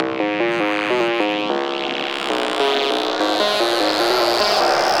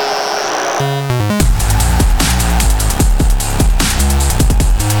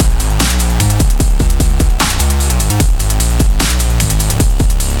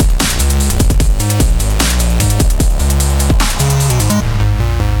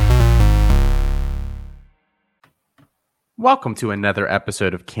Welcome to another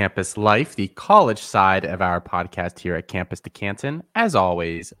episode of Campus Life, the college side of our podcast here at Campus to Canton. As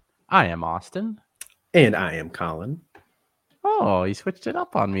always, I am Austin. And I am Colin. Oh, you switched it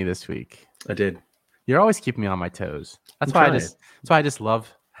up on me this week. I did. You're always keeping me on my toes. That's why I just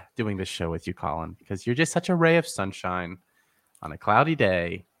love doing this show with you, Colin, because you're just such a ray of sunshine on a cloudy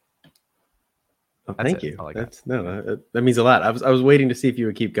day. Oh, thank you. That means a lot. I was waiting to see if you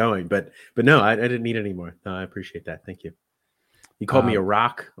would keep going, but no, I didn't need any more. No, I appreciate that. Thank you. You called me a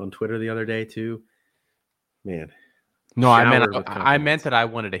rock on Twitter the other day too. Man. No, I meant that I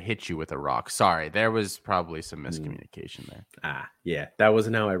wanted to hit you with a rock. Sorry, there was probably some miscommunication there. Yeah, that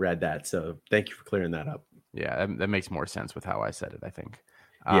wasn't how I read that. So thank you for clearing that up. Yeah, that makes more sense with how I said it, I think.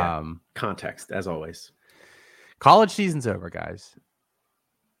 Yeah, context as always. College season's over, guys.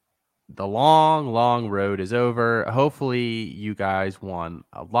 The long road is over. Hopefully you guys won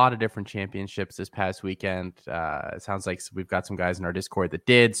a lot of different championships this past weekend. It sounds like we've got some guys in our Discord that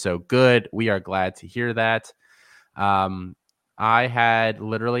did. So good. We are glad to hear that. I had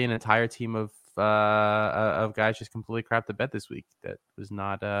literally an entire team of guys just completely crap the bed this week. That was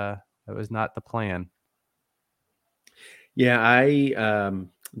not the plan. Yeah, I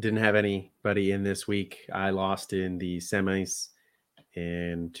didn't have anybody in this week. I lost in the semis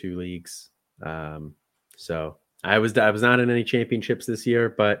in 2 leagues. So I was not in any championships this year,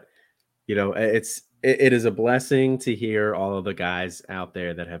 but you know, it is a blessing to hear all of the guys out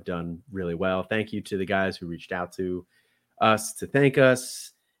there that have done really well. Thank you to the guys who reached out to us to thank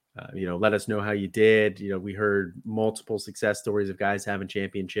us, let us know how you did. We heard multiple success stories of guys having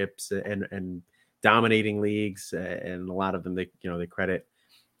championships and dominating leagues, and a lot of them, they credit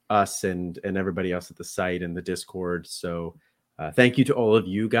us and everybody else at the site and the Discord. So thank you to all of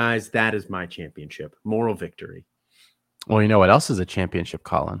you guys. That is my championship, moral victory. Well, you know what else is a championship,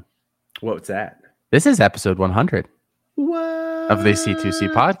 Colin? What's that? This is episode 100. What? Of the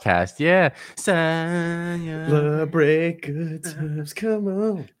C2C podcast. Yeah. Celebrate good times. Come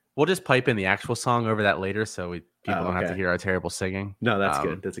on. We'll just pipe in the actual song over that later, so people don't have to hear our terrible singing. No, that's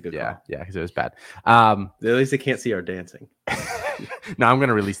good. That's a good call. Yeah, because it was bad. At least they can't see our dancing. No, I'm going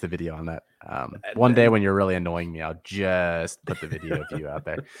to release the video on that. One day when you're really annoying me, I'll just put the video of you out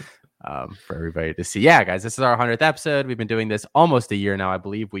there for everybody to see. Yeah, guys, this is our 100th episode. We've been doing this almost a year now. I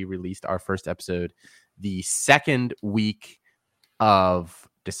believe we released our first episode the second week of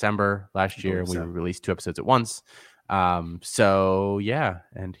December last year. We released 2 episodes at once. So yeah,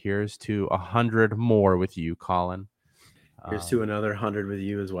 and here's to 100 more with you, Colin. Here's to another 100 with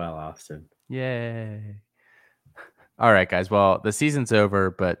you as well, Austin. Yay. All right, guys. Well, the season's over,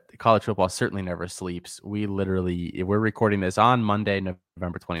 but college football certainly never sleeps. We're recording this on Monday,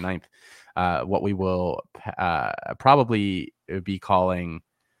 November 29th. What we will probably be calling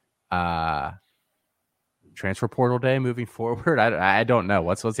transfer portal day moving forward. I don't know.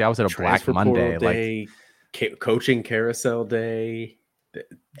 What's the opposite of transfer Black Monday? Day, coaching carousel day.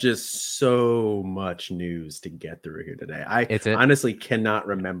 Just so much news to get through here today. I honestly cannot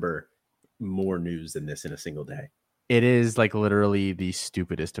remember more news than this in a single day. It is like literally the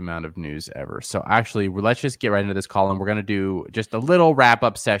stupidest amount of news ever. So actually, let's just get right into this, Colin. We're going to do just a little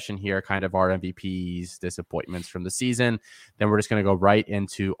wrap-up session here, kind of our MVPs, disappointments from the season. Then we're just going to go right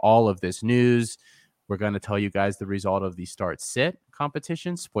into all of this news. We're going to tell you guys the result of the start-sit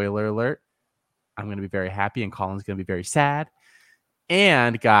competition. Spoiler alert. I'm going to be very happy, and Colin's going to be very sad.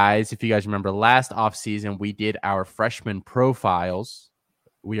 And, guys, if you guys remember last offseason, we did our freshman profiles.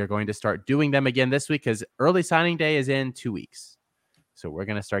 We are going to start doing them again this week because early signing day is in 2 weeks. So we're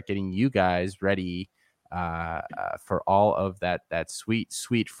going to start getting you guys ready for all of that sweet,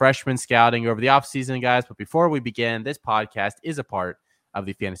 sweet freshman scouting over the offseason, guys. But before we begin, this podcast is a part of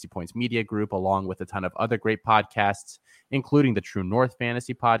the Fantasy Points Media Group, along with a ton of other great podcasts, including the True North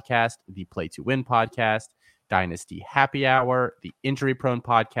Fantasy Podcast, the Play to Win Podcast, Dynasty Happy Hour, the Injury Prone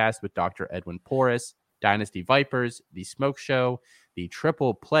Podcast with Dr. Edwin Porras, Dynasty Vipers, the Smoke Show, the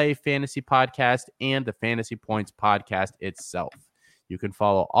Triple Play Fantasy Podcast, and the Fantasy Points Podcast itself. You can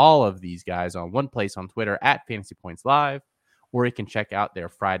follow all of these guys on one place on Twitter at Fantasy Points Live, or you can check out their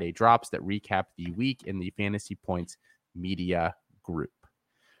Friday drops that recap the week in the Fantasy Points Media Group.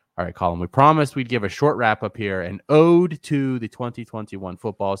 All right, Colin, we promised we'd give a short wrap up here, an ode to the 2021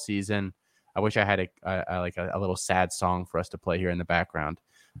 football season. I wish I had a little sad song for us to play here in the background.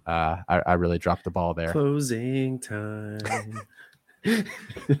 I really dropped the ball there. Closing time.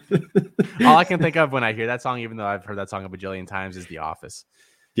 All I can think of when I hear that song, even though I've heard that song a bajillion times, is The Office.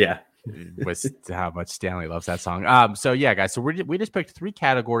 Yeah. With how much Stanley loves that song. So yeah, guys. So we just picked 3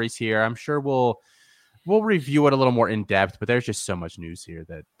 categories here. I'm sure we'll we'll review it a little more in depth, but there's just so much news here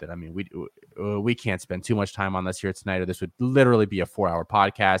that I mean, we can't spend too much time on this here tonight, or this would literally be a 4-hour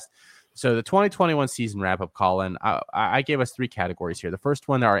podcast. So the 2021 season wrap up, Colin, I gave us 3 categories here. The first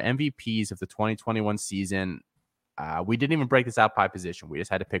one, there are MVPs of the 2021 season. We didn't even break this out by position. We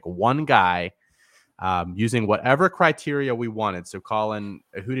just had to pick one guy using whatever criteria we wanted. So Colin,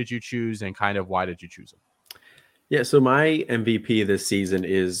 who did you choose and kind of why did you choose him? Yeah, so my MVP this season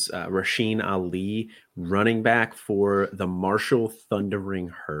is Rasheen Ali, running back for the Marshall Thundering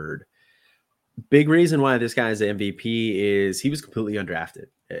Herd. Big reason why this guy's MVP is he was completely undrafted.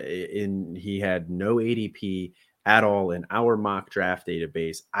 He had no ADP at all in our mock draft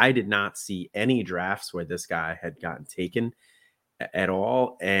database. I did not see any drafts where this guy had gotten taken at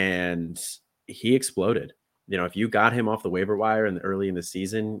all, and he exploded. If you got him off the waiver wire early in the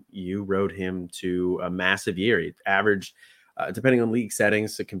season, you rode him to a massive year. He averaged, depending on league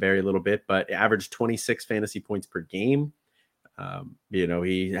settings, it can vary a little bit, but averaged 26 fantasy points per game.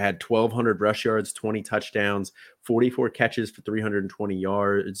 He had 1,200 rush yards, 20 touchdowns, 44 catches for 320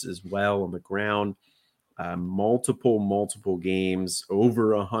 yards as well on the ground. Multiple games,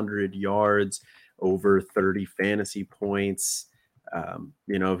 over 100 yards, over 30 fantasy points.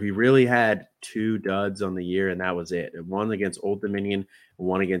 He really had 2 duds on the year, and that was it. One against Old Dominion,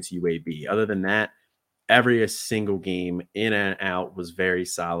 one against UAB. Other than that, every single game in and out was very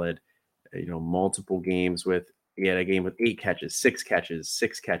solid. Multiple games he had a game with 8 catches, 6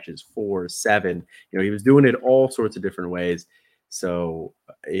 catches, 4, 7. He was doing it all sorts of different ways. So,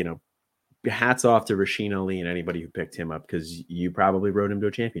 hats off to Rasheen Ali and anybody who picked him up, because you probably rode him to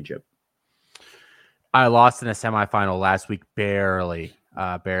a championship. I lost in a semifinal last week, barely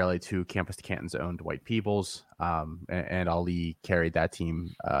to Campus Canton's own Dwight Peebles, and Ali carried that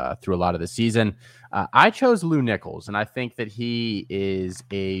team through a lot of the season. I chose Lew Nichols, and I think that he is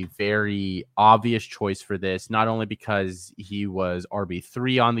a very obvious choice for this, not only because he was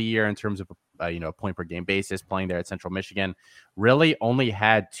RB3 on the year in terms of point per game basis, playing there at Central Michigan, really only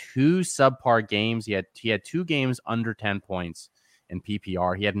had 2 subpar games. He had 2 games under 10 points in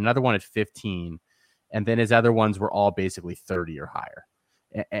PPR. He had another one at 15. And then his other ones were all basically 30 or higher.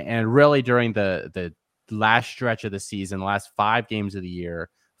 And really during the last stretch of the season, the last 5 games of the year,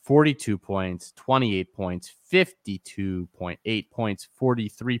 42 points, 28 points, 52.8 points,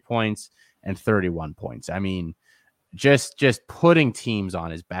 43 points, and 31 points. I mean, just putting teams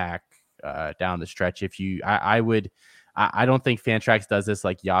on his back down the stretch. I don't think Fantrax does this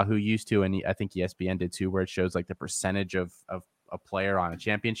like Yahoo used to, and I think ESPN did too, where it shows like the percentage of a player on a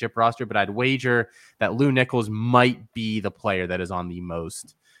championship roster, but I'd wager that Lew Nichols might be the player that is on the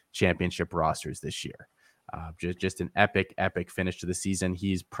most championship rosters this year. Just an epic finish to the season.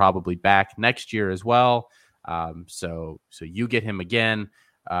 He's probably back next year as well. So you get him again.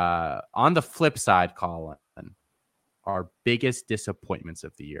 On the flip side, Colin, our biggest disappointments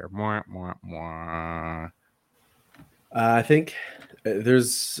of the year. I think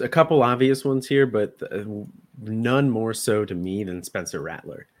there's a couple obvious ones here, but none more so to me than Spencer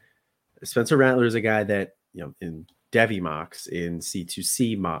Rattler. Spencer Rattler is a guy that, in Devy mocks, in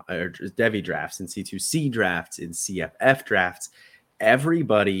C2C or Devy drafts, in C2C drafts, in CFF drafts,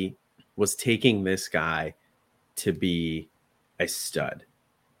 everybody was taking this guy to be a stud,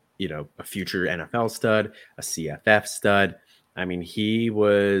 a future NFL stud, a CFF stud. I mean,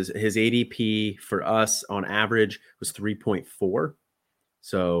 his ADP for us on average was 3.4.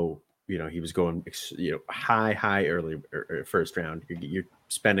 So, he was going, high early first round. You're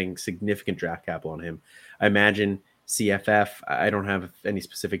spending significant draft capital on him. I imagine CFF, I don't have any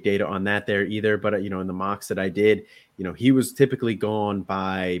specific data on that there either, but, in the mocks that I did, he was typically gone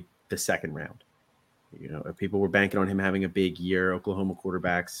by the second round. People were banking on him having a big year. Oklahoma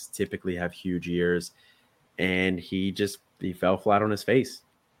quarterbacks typically have huge years, and he fell flat on his face.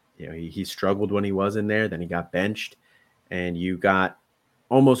 He struggled when he was in there. Then he got benched, and you got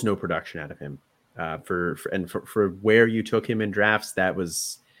almost no production out of him. For where you took him in drafts, that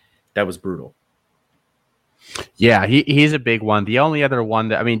was brutal. Yeah, he's a big one. The only other one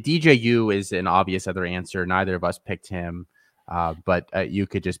DJU is an obvious other answer. Neither of us picked him, but you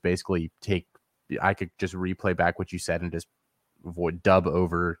could just basically I could just replay back what you said and just dub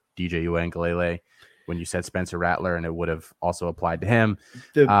over DJU Uiagalelei when you said Spencer Rattler, and it would have also applied to him.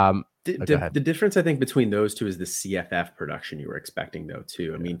 The difference, I think, between those two is the CFF production you were expecting, though, too.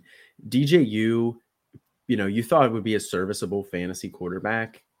 Yeah. I mean, DJU, you thought it would be a serviceable fantasy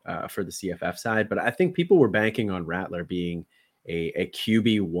quarterback for the CFF side, but I think people were banking on Rattler being a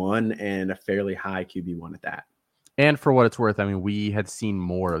QB1 and a fairly high QB1 at that. And for what it's worth, I mean, we had seen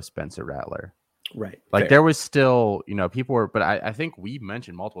more of Spencer Rattler. Right. Like Fair. there was still, people were, but I think we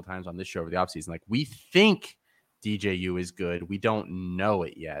mentioned multiple times on this show over the offseason, like we think DJU is good. We don't know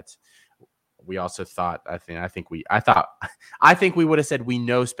it yet. We also thought, I think we would have said we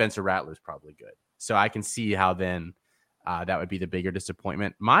know Spencer Rattler's probably good. So I can see how then that would be the bigger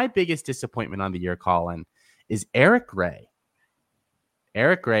disappointment. My biggest disappointment on the year, Colin, is Eric Gray.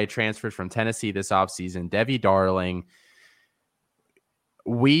 Eric Gray transferred from Tennessee this offseason. Debbie Darling.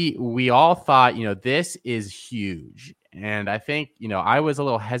 We all thought, this is huge. And I think, I was a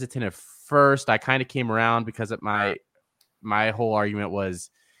little hesitant at first. I kind of came around because of my whole argument was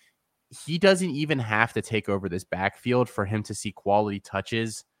he doesn't even have to take over this backfield for him to see quality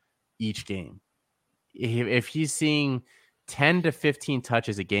touches each game. If he's seeing 10 to 15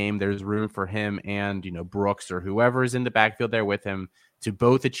 touches a game, there's room for him and, Brooks or whoever is in the backfield there with him to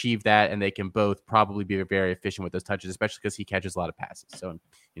both achieve that. And they can both probably be very efficient with those touches, especially because he catches a lot of passes. So,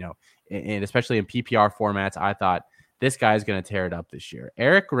 and especially in PPR formats, I thought this guy's going to tear it up this year.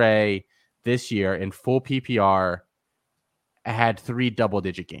 Eric Gray this year in full PPR had 3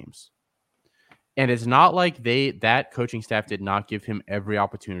 double-digit games. And it's not like that coaching staff did not give him every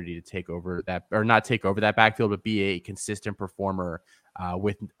opportunity to take over that, or not take over that backfield, but be a consistent performer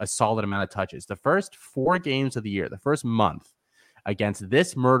with a solid amount of touches. The first 4 games of the year, the first month against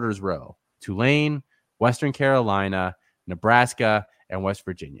this murder's row, Tulane, Western Carolina, Nebraska, and West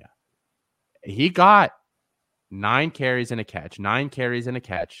Virginia, he got 9 carries and a catch,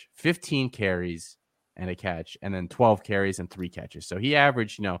 15 carries and a catch, and then 12 carries and 3 catches. So he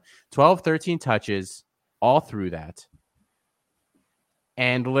averaged, 12, 13 touches all through that.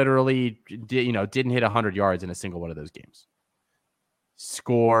 And literally, didn't hit 100 yards in a single one of those games.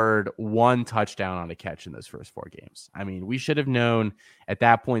 Scored 1 touchdown on a catch in those first 4 games. I mean, we should have known at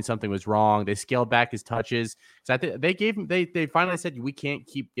that point something was wrong. They scaled back his touches. So I think they finally said, we can't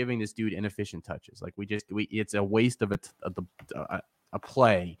keep giving this dude inefficient touches. Like it's a waste of a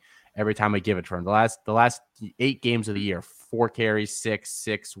play every time I give it to him. The last 8 games of the year, 4 carries,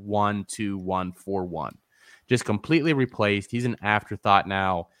 6, 1, 2, 1, 4, 1. Just completely replaced. He's an afterthought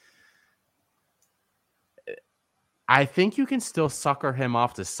now. I think you can still sucker him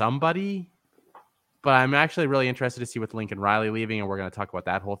off to somebody, but I'm actually really interested to see with Lincoln Riley leaving, and we're going to talk about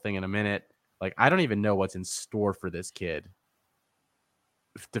that whole thing in a minute. Like, I don't even know what's in store for this kid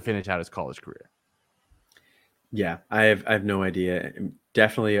to finish out his college career. Yeah, I have no idea.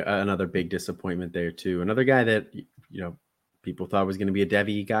 Definitely another big disappointment there too. Another guy that people thought was going to be a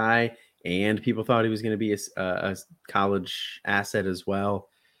Devi guy, and people thought he was going to be a college asset as well.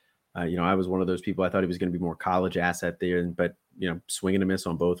 I was one of those people. I thought he was going to be more college asset there, but swing and a miss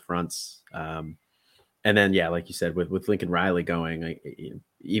on both fronts. And then like you said, with Lincoln Riley going,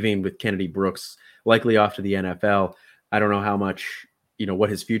 even with Kennedy Brooks likely off to the NFL, I don't know how much.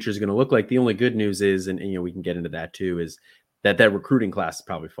 What his future is going to look like. The only good news is, and we can get into that too, is that recruiting class is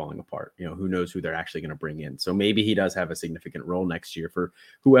probably falling apart. Who knows who they're actually going to bring in. So maybe he does have a significant role next year for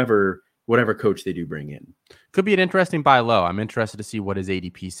whatever coach they do bring in. Could be an interesting buy low. I'm interested to see what his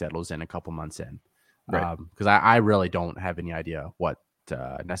ADP settles in a couple months in. Right. Because I really don't have any idea what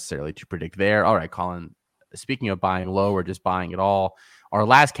necessarily to predict there. All right, Colin, speaking of buying low or just buying it all, our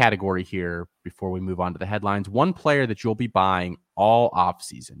last category here before we move on to the headlines, one player that you'll be buying all off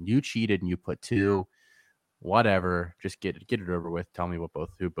season. You cheated and you put 2, whatever. Just get it over with. Tell me who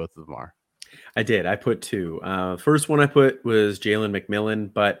both of them are. I did. I put 2. First one I put was Jalen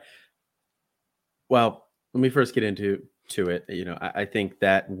McMillan, but let me first get into it. I think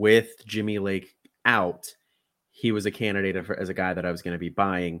that with Jimmy Lake out, he was a candidate as a guy that I was going to be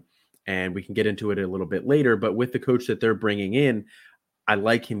buying, and we can get into it a little bit later. But with the coach that they're bringing in, I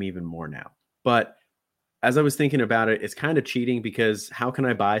like him even more now. But as I was thinking about it, it's kind of cheating because how can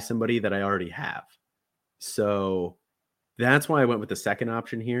I buy somebody that I already have? So that's why I went with the second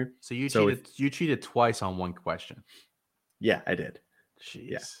option here. So you cheated twice on one question. Yeah, I did. Jeez.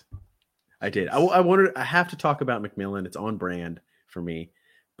 Yeah, I did. I have to talk about McMillan. It's on brand for me.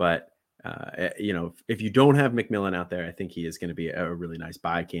 But, if you don't have McMillan out there, I think he is going to be a really nice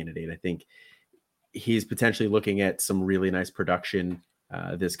buy candidate. I think he's potentially looking at some really nice production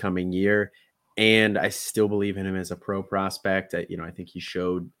this coming year. And I still believe in him as a pro prospect. I think he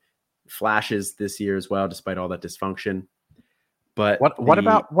showed flashes this year as well, despite all that dysfunction. But what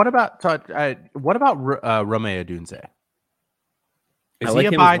about Romeo Odunze? Is he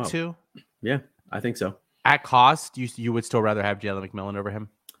a buy too? Yeah, I think so. At cost, you would still rather have Jalen McMillan over him?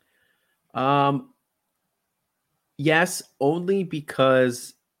 Yes, only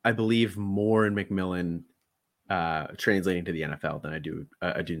because I believe more in McMillan translating to the NFL than I do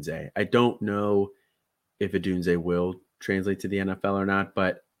Odunze. I don't know if Odunze will translate to the NFL or not,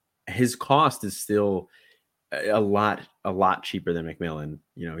 but his cost is still a lot cheaper than McMillan.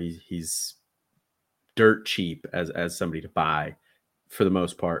 He's dirt cheap as somebody to buy for the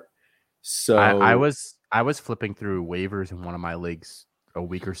most part. So I was flipping through waivers in one of my leagues a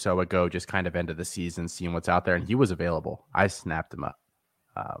week or so ago, just kind of end of the season, seeing what's out there, and he was available. I snapped him up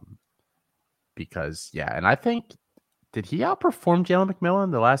because and I think, did he outperform Jalen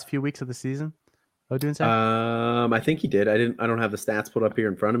McMillan the last few weeks of the season? Odunze? I think he did. I don't have the stats put up here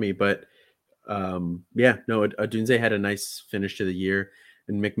in front of me, but Odunze had a nice finish to the year,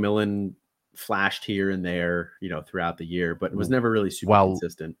 and McMillan flashed here and there, throughout the year, but it was never really super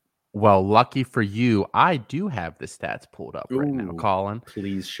consistent. Well, lucky for you, I do have the stats pulled up right now, Colin.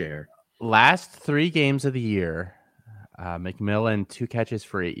 Please share. Last 3 games of the year, McMillan 2 catches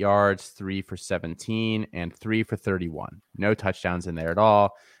for 8 yards, 3 for 17, and 3 for 31. No touchdowns in there at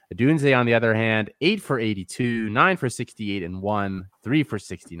all. Odunze, on the other hand, 8 for 82, 9 for 68, and 1, 3 for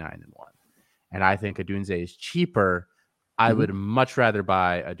 69 and 1. And I think Odunze is cheaper. I would much rather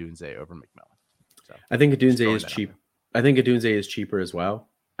buy Odunze over McMillan. So I think Odunze is cheap. I think Odunze is cheaper as well,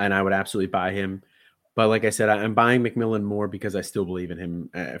 and I would absolutely buy him. But like I said, I'm buying McMillan more because I still believe in him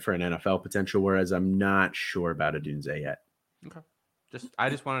for an NFL potential, whereas I'm not sure about Odunze yet. Okay. I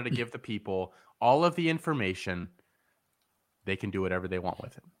just wanted to give the people all of the information. They can do whatever they want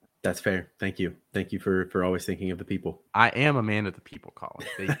with it. That's fair. Thank you. Thank you for always thinking of the people. I am a man of the people,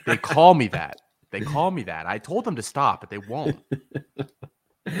 Colin. They call me that. They call me that. I told them to stop, but they won't.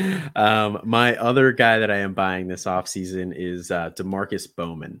 My other guy that I am buying this offseason is Demarcus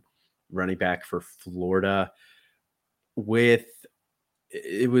Bowman, running back for Florida.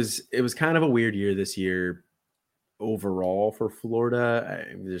 It was kind of a weird year this year overall for Florida.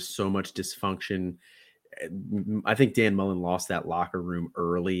 There's so much dysfunction. I think Dan Mullen lost that locker room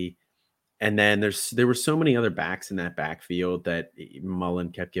early. And then there were so many other backs in that backfield that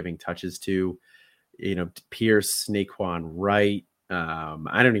Mullen kept giving touches to. Pierce, Naquan Wright.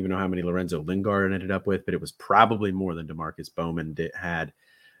 I don't even know how many Lorenzo Lingard ended up with, but it was probably more than Demarcus Bowman had.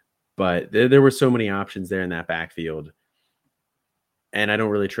 But there were so many options there in that backfield. And I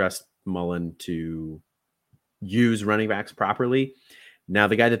don't really trust Mullen to use running backs properly. Now,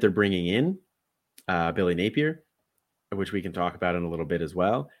 the guy that they're bringing in, Billy Napier, which we can talk about in a little bit as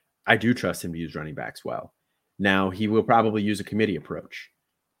well, I do trust him to use running backs well. Now, he will probably use a committee approach.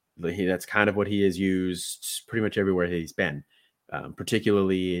 That's kind of what he has used pretty much everywhere he's been,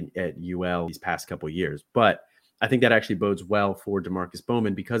 particularly at UL these past couple of years. But I think that actually bodes well for Demarcus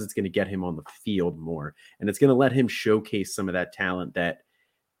Bowman because it's going to get him on the field more, and it's going to let him showcase some of that talent that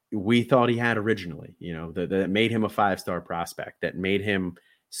we thought he had originally, that made him a 5-star prospect, that made him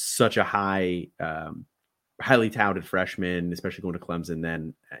such a highly touted freshman, especially going to Clemson,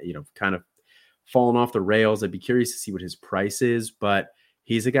 then, kind of fallen off the rails. I'd be curious to see what his price is, but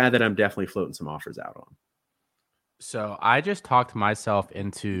he's a guy that I'm definitely floating some offers out on. So I just talked myself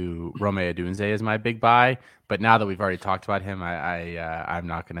into Rome Odunze as my big buy, but now that we've already talked about him, I'm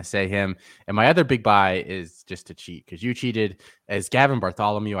not going to say him. And my other big buy is just to cheat because you cheated as Gavin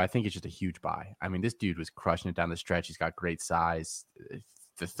Bartholomew. I think it's just a huge buy. I mean, this dude was crushing it down the stretch. He's got great size.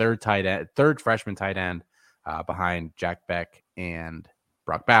 The third freshman tight end behind Jack Beck and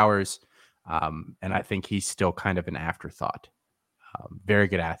Brock Bowers. And I think he's still kind of an afterthought. Very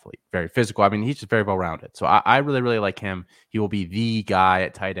good athlete, very physical. I mean, he's just very well-rounded. So I really, really like him. He will be the guy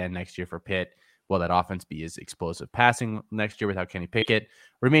at tight end next year for Pitt. Will that offense be as explosive passing next year without Kenny Pickett?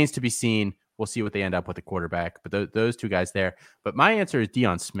 Remains to be seen. We'll see what they end up with the quarterback. But those two guys there. But my answer is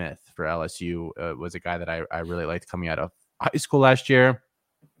Deion Smith for LSU. Was a guy that I really liked coming out of high school last year.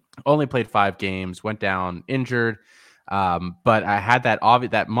 Only played 5 games, went down injured. But I had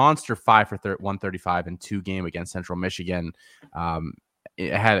that monster 5 for 135 in 2 game against Central Michigan.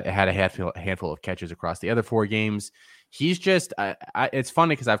 It had a handful of catches across the other 4 games. He's just, it's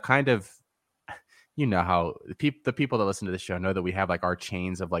funny because I've kind of, how the people that listen to the show know that we have like our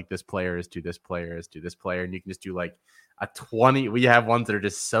chains of like this player is to this player is to this player. And you can just do like a 20. We have ones that are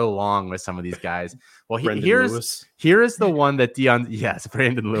just so long with some of these guys. Well, here is the one that Deion. Yes,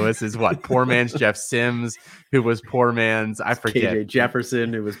 Brandon Lewis is what? Poor man's Jeff Sims, who was poor man's. I forget. KJ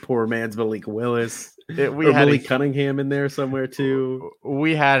Jefferson, who was poor man's Malik Willis. We had Malik Cunningham in there somewhere too.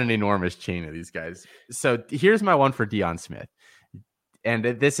 We had an enormous chain of these guys. So here's my one for Deion Smith. And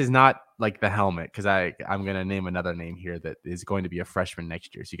this is not like the helmet because I'm going to name another name here that is going to be a freshman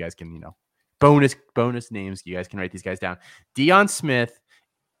next year. So you guys can, bonus names. You guys can write these guys down. Deion Smith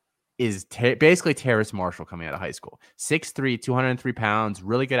is basically Terrace Marshall coming out of high school. 6'3", 203 pounds,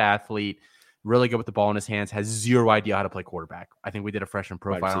 really good athlete, really good with the ball in his hands, has zero idea how to play quarterback. I think we did a freshman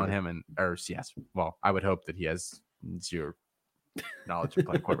profile on him. Well, I would hope that he has zero knowledge of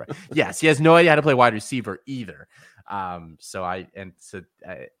playing quarterback. Yes, he has no idea how to play wide receiver either.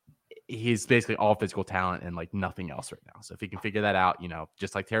 He's basically all physical talent and like nothing else right now. So if he can figure that out,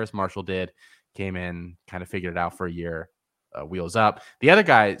 just like Terrace Marshall did, came in, kind of figured it out for a year, wheels up. The other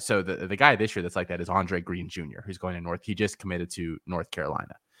guy, so the guy this year that's like that is Andre Green Jr., who's going to North. He just committed to North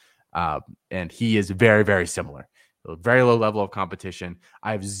Carolina. And he is very, very similar. A very low level of competition.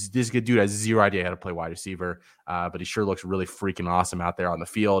 This good dude has zero idea how to play wide receiver, but he sure looks really freaking awesome out there on the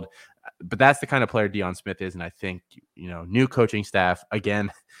field. But that's the kind of player Deion Smith is. And I think, new coaching staff,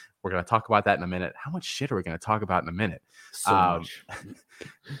 again, we're going to talk about that in a minute. How much shit are we going to talk about in a minute? So much.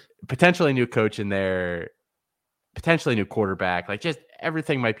 Potentially new coach in there, potentially new quarterback. Like just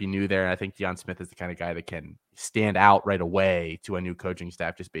everything might be new there. And I think Deion Smith is the kind of guy that can stand out right away to a new coaching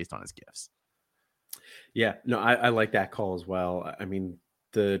staff just based on his gifts. Yeah, no, I like that call as well. I mean,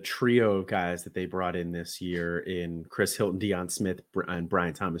 the trio of guys that they brought in this year in Chris Hilton, Deion Smith, and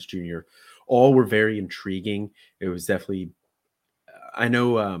Brian Thomas Jr., all were very intriguing. It was definitely, I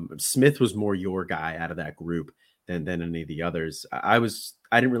know Smith was more your guy out of that group than any of the others. I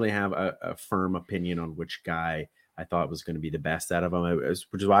didn't really have a firm opinion on which guy I thought was going to be the best out of them,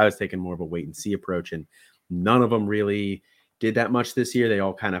 which is why I was taking more of a wait and see approach. And none of them really did that much this year. They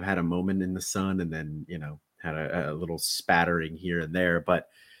all kind of had a moment in the sun and then, had a little spattering here and there. But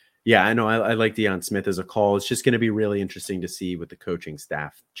yeah, I know I like Deion Smith as a call. It's just going to be really interesting to see what the coaching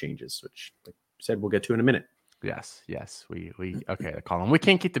staff changes, which like I said, we'll get to in a minute. Yes. Okay, Colin, we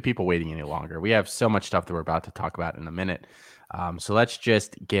can't keep the people waiting any longer. We have so much stuff that we're about to talk about in a minute. So let's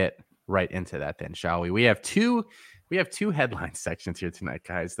just get right into that then, shall we? We have two headline sections here tonight,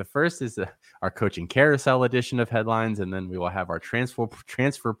 guys. The first is our coaching carousel edition of headlines, and then we will have our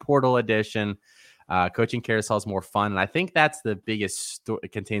transfer portal edition. Coaching carousel is more fun, and I think that's the biggest.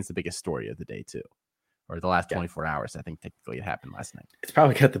 It contains the biggest story of the day too, or the last 24 hours. I think technically it happened last night. It's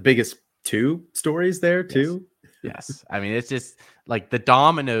probably got the biggest two stories there too. Yes. I mean, it's just like the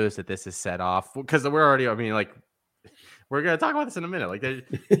dominoes that this is set off because we're already. I mean, like we're gonna talk about this in a minute. Like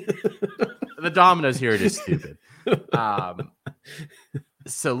the dominoes here are just stupid.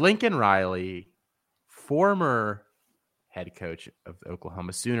 So Lincoln Riley, former head coach of the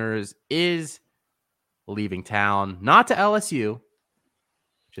Oklahoma Sooners, is leaving town, not to LSU,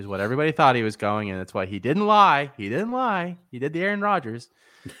 which is what everybody thought he was going, and that's why he didn't lie. He did the Aaron Rodgers.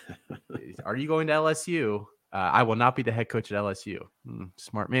 Are you going to LSU? I will not be the head coach at LSU.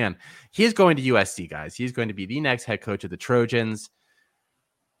 Smart man. He is going to USC, guys. He's going to be the next head coach of the Trojans.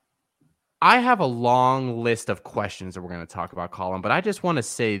 I have a long list of questions that we're going to talk about, Colin, but I just want to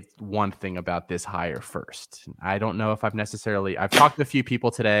say one thing about this hire first. I don't know if I've talked to a few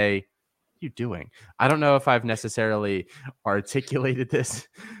people today. What are you doing? I don't know if I've necessarily articulated this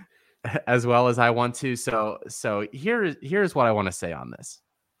as well as I want to. So here's what I want to say on this.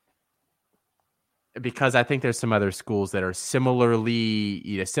 Because I think there's some other schools that are similar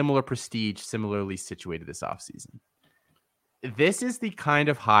prestige, similarly situated this offseason. This is the kind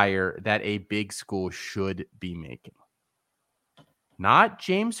of hire that a big school should be making. Not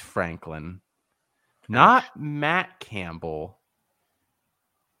James Franklin, not Matt Campbell.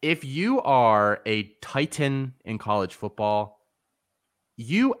 If you are a Titan in college football,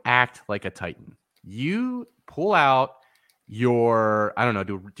 you act like a Titan. You pull out your, I don't know,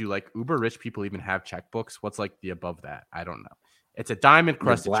 do like uber rich people even have checkbooks? What's like the above that? I don't know. It's a diamond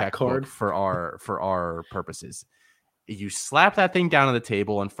crusted checkbook for our purposes. You slap that thing down on the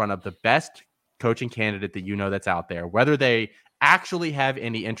table in front of the best coaching candidate that you know that's out there, whether they actually have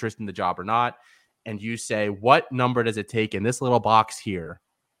any interest in the job or not, and you say, what number does it take in this little box here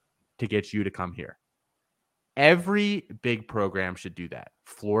to get you to come here? Every big program should do that.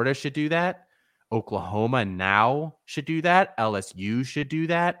 Florida should do that. Oklahoma now should do that. LSU should do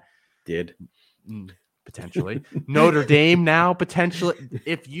that. Did. Potentially. Notre Dame now, potentially.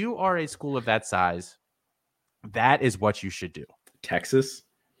 If you are a school of that size, that is what you should do. Texas,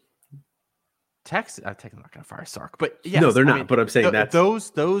 I'm not going to fire Sark, but yes, no, they're not. But I'm saying that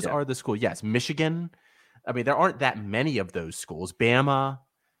those are the schools. Yes, Michigan. I mean, there aren't that many of those schools. Bama,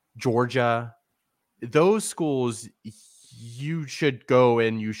 Georgia, those schools. You should go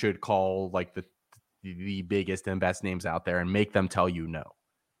and you should call like the biggest and best names out there and make them tell you no.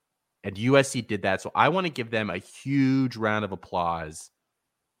 And USC did that, so I want to give them a huge round of applause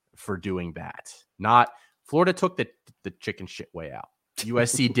for doing that. Not Florida took the chicken shit way out.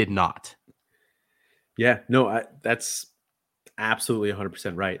 USC did not. Yeah, no, that's absolutely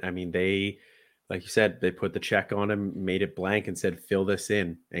 100% right. I mean, they, like you said, they put the check on him, made it blank, and said, "Fill this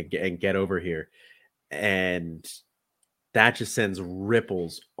in and get over here," and that just sends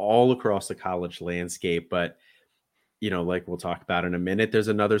ripples all across the college landscape. But like we'll talk about in a minute, there's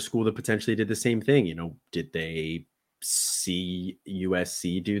another school that potentially did the same thing. Did they see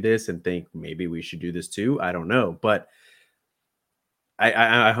USC do this and think maybe we should do this too? I don't know, but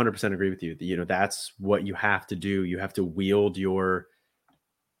I 100% agree with you. That's what you have to do. You have to wield your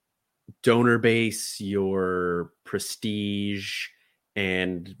donor base, your prestige,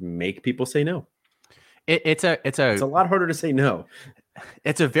 and make people say no. It's a lot harder to say no.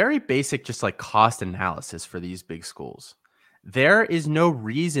 It's a very basic, just like cost analysis for these big schools. There is no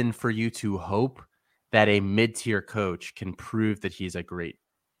reason for you to hope that a mid-tier coach can prove that he's a great,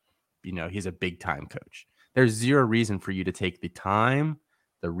 he's a big time coach. There's zero reason for you to take the time,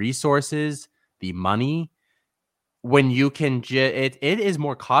 the resources, the money when you can it is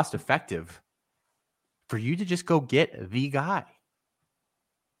more cost effective for you to just go get the guy.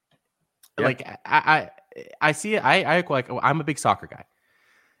 Yeah. Like I see it. I like, I'm a big soccer guy.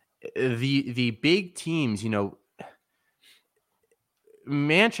 The big teams,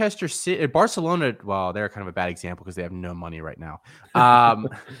 Manchester City, Barcelona, well, they're kind of a bad example because they have no money right now.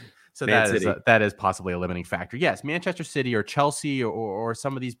 So that is possibly a limiting factor. Yes, Manchester City or Chelsea or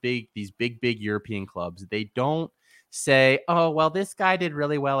some of these big European clubs, they don't say, oh, well, this guy did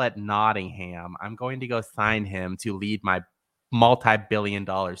really well at Nottingham, I'm going to go sign him to lead my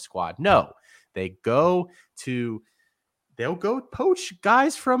multi-billion-dollar squad. No, they'll go poach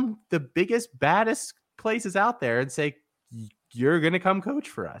guys from the biggest, baddest places out there and say, you're going to come coach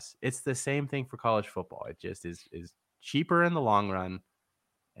for us. It's the same thing for college football. It just is cheaper in the long run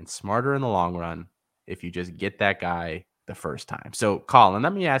and smarter in the long run if you just get that guy the first time. So, Colin,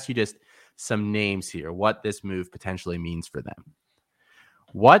 let me ask you just some names here, what this move potentially means for them.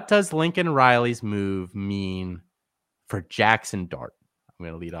 What does Lincoln Riley's move mean for Jackson Dart? I'm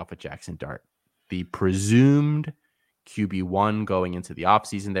going to lead off with Jackson Dart, the presumed QB1 going into the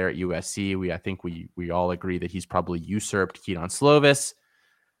offseason there at USC. I think we all agree that he's probably usurped Keaton Slovis.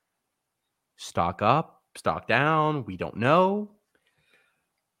 Stock up, stock down, we don't know.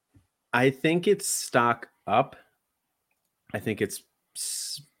 I think it's stock up. I think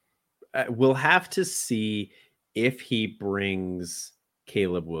we'll have to see if he brings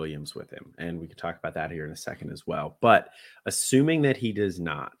Caleb Williams with him. And we can talk about that here in a second as well. But assuming that he does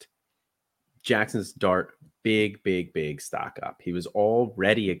not, Jackson's Dart, big stock up. He was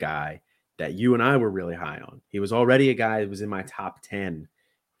already a guy that you and I were really high on. He was already a guy that was in my top 10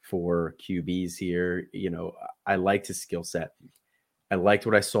 for QBs here. I liked his skill set. I liked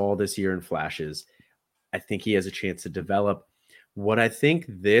what I saw this year in flashes. I think he has a chance to develop. What I think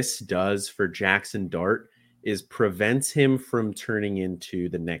this does for Jackson Dart is prevents him from turning into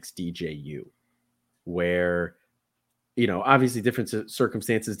the next DJU, where, obviously different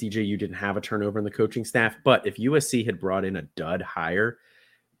circumstances. DJU didn't have a turnover in the coaching staff, but if USC had brought in a dud hire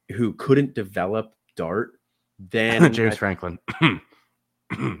who couldn't develop Dart, then James Franklin.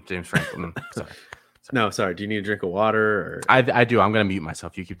 James Franklin. Sorry. No, sorry. Do you need a drink of water? Or I do. I'm going to mute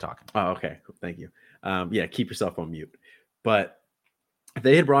myself. You keep talking. Oh, okay. Thank you. Keep yourself on mute. But if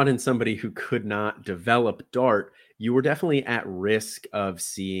they had brought in somebody who could not develop Dart, you were definitely at risk of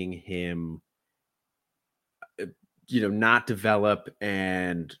seeing him, not develop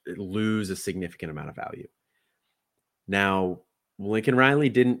and lose a significant amount of value. Now, Lincoln Riley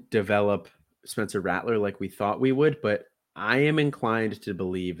didn't develop Spencer Rattler like we thought we would, but I am inclined to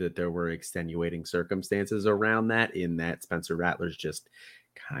believe that there were extenuating circumstances around that, in that Spencer Rattler's just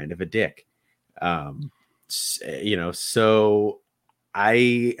kind of a dick. So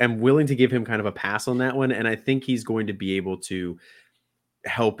I am willing to give him kind of a pass on that one. And I think he's going to be able to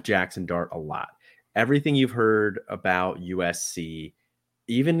help Jackson Dart a lot. Everything you've heard about USC,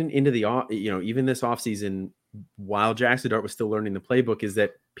 even into the, even this offseason, while Jackson Dart was still learning the playbook, is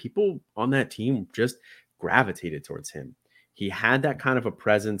that people on that team just gravitated towards him. He had that kind of a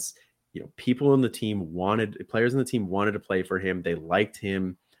presence. Players on the team wanted to play for him. They liked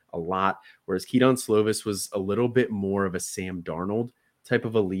him a lot. Whereas Keaton Slovis was a little bit more of a Sam Darnold type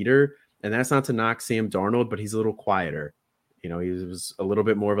of a leader. And that's not to knock Sam Darnold, but he's a little quieter. He was a little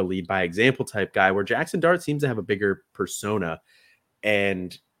bit more of a lead by example type guy, where Jackson Dart seems to have a bigger persona,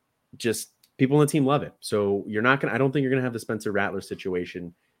 and just people on the team love it. So I don't think you're going to have the Spencer Rattler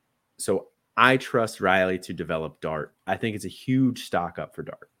situation. So I trust Riley to develop Dart. I think it's a huge stock up for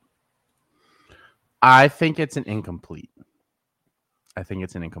Dart. I think it's an incomplete.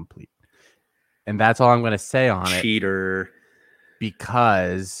 And that's all I'm going to say on it. Cheater.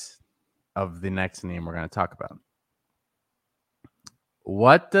 Because of the next name we're going to talk about.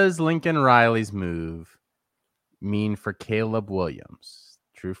 What does Lincoln Riley's move mean for Caleb Williams?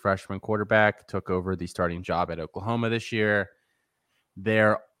 True freshman quarterback, took over the starting job at Oklahoma this year.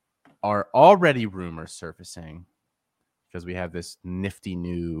 There are already rumors surfacing because we have this nifty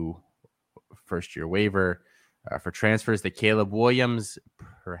new first-year waiver for transfers that Caleb Williams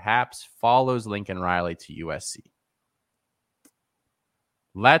perhaps follows Lincoln Riley to USC.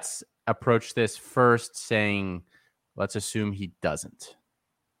 Let's approach this first saying, let's assume he doesn't.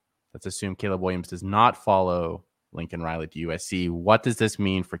 Let's assume Caleb Williams does not follow Lincoln Riley to USC. What does this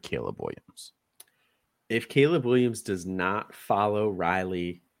mean for Caleb Williams? If Caleb Williams does not follow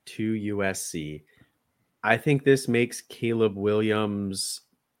Riley to USC, I think this makes Caleb Williams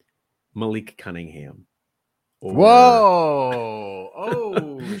Malik Cunningham. Whoa!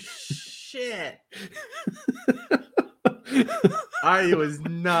 Oh, shit. I was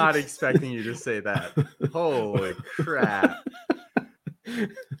not expecting you to say that. Holy crap.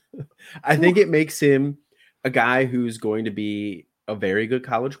 I think it makes him a guy who's going to be a very good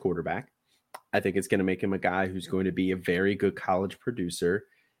college quarterback. I think it's going to make him a guy who's going to be a very good college producer.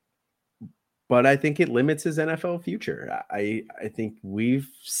 But I think it limits his NFL future. I think we've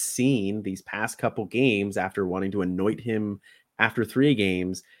seen these past couple games after wanting to anoint him after 3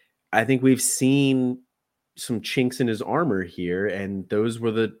 games. I think we've seen some chinks in his armor here. And those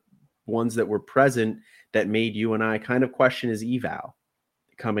were the ones that were present that made you and I kind of question his eval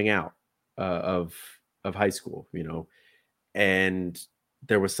coming out of high school, you know, and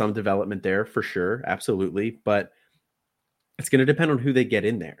there was some development there for sure. Absolutely. But it's going to depend on who they get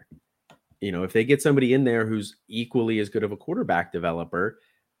in there. You know, if they get somebody in there who's equally as good of a quarterback developer,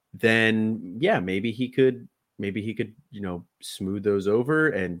 then yeah, maybe he could, you know, smooth those over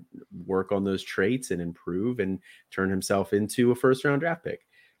and work on those traits and improve and turn himself into a first round draft pick.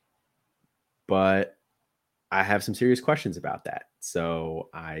 But I have some serious questions about that. So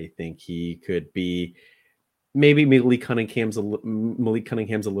I think he could be maybe Malik Cunningham's a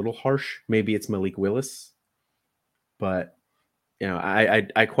little harsh. Maybe it's Malik Willis, but you know,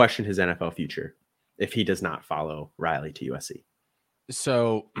 I question his NFL future if he does not follow Riley to USC.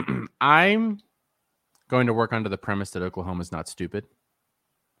 So I'm going to work under the premise that Oklahoma is not stupid,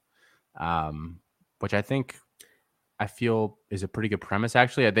 which I feel is a pretty good premise.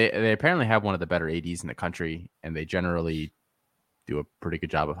 Actually, they apparently have one of the better ADs in the country, and they generally do a pretty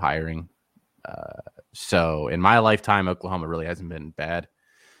good job of hiring. So in my lifetime, Oklahoma really hasn't been bad.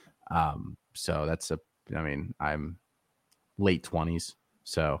 So that's I'm late 20s.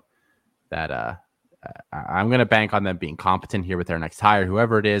 So that I'm going to bank on them being competent here with their next hire,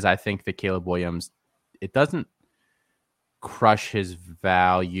 whoever it is. I think that Caleb Williams, it doesn't crush his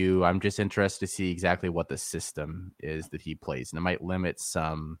value. I'm just interested to see exactly what the system is that he plays. And it might limit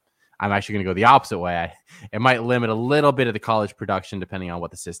some. I'm actually going to go the opposite way. It might limit a little bit of the college production depending on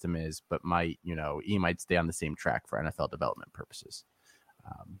what the system is, but he might stay on the same track for NFL development purposes.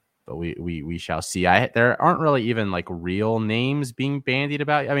 But we shall see. There aren't really even like real names being bandied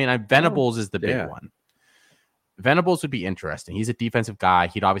about. I mean, Venables is the big one. Venables would be interesting. He's a defensive guy.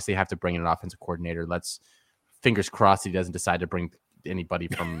 He'd obviously have to bring in an offensive coordinator. Let's fingers crossed he doesn't decide to bring anybody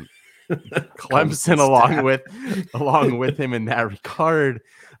from Clemson along with him in that regard.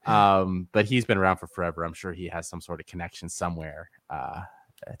 But he's been around for forever. I'm sure he has some sort of connection somewhere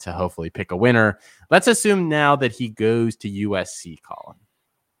to hopefully pick a winner. Let's assume now that he goes to USC, Colin.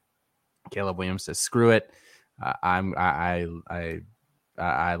 Caleb Williams says, "Screw it. I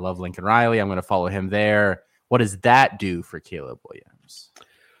love Lincoln Riley. I'm going to follow him there." What does that do for Caleb Williams?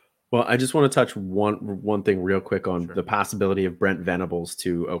 Well, I just want to touch one thing real quick on the possibility of Brent Venables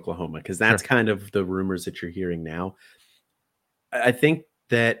to Oklahoma, because that's kind of the rumors that you're hearing now. I think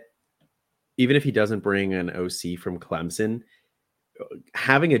that even if he doesn't bring an OC from Clemson,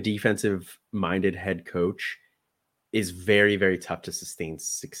 having a defensive-minded head coach is very, very tough to sustain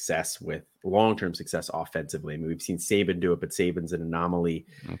success with, long-term success offensively. I mean, we've seen Saban do it, but Saban's an anomaly.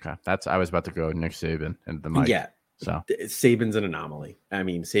 Okay. I was about to go Nick Saban and the mic. Yeah. So Saban's an anomaly. I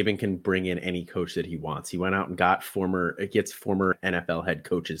mean, Saban can bring in any coach that he wants. He went out and gets former NFL head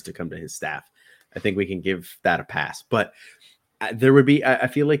coaches to come to his staff. I think we can give that a pass. But there would be, I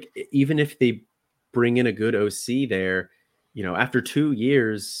feel like even if they bring in a good OC there, you know, after 2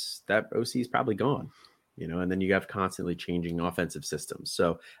 years, that OC is probably gone. You know, and then you have constantly changing offensive systems.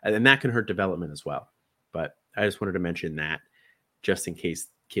 So, and that can hurt development as well. But I just wanted to mention that just in case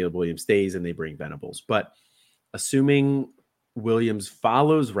Caleb Williams stays and they bring Venables. But assuming Williams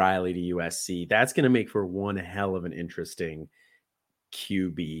follows Riley to USC, that's going to make for one hell of an interesting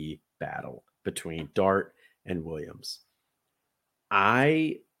QB battle between Dart and Williams.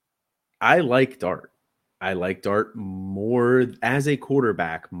 I like Dart. I like Dart more as a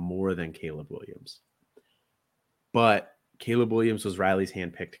quarterback more than Caleb Williams. But Caleb Williams was Riley's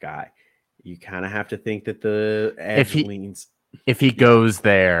handpicked guy. You kind of have to think that the edge leans. if he goes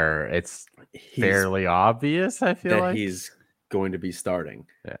there, it's He's fairly obvious, I feel that like. he's going to be starting.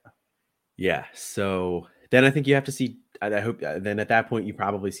 Yeah. Yeah. So then I think you have to see. I hope then at that point you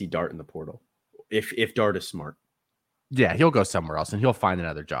probably see Dart in the portal, if Dart is smart. Yeah, he'll go somewhere else and he'll find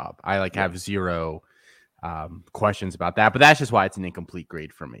another job. I have zero questions about that, but that's just why it's an incomplete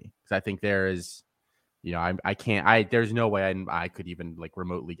grade for me. Because I think there is, I can't. There's no way I could even like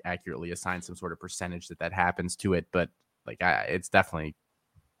remotely accurately assign some sort of percentage that happens to it, but it's definitely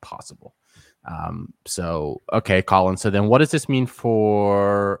possible. So okay, Colin. So then, what does this mean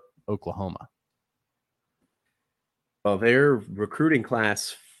for Oklahoma? Well, their recruiting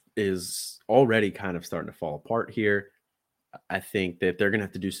class is already kind of starting to fall apart here. I think that they're going to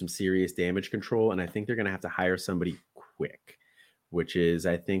have to do some serious damage control, and I think they're going to have to hire somebody quick, which is,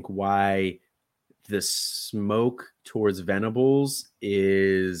 I think, why the smoke towards Venables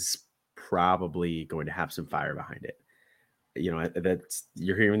is probably going to have some fire behind it. That's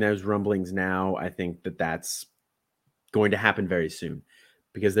you're hearing those rumblings now. I think that's going to happen very soon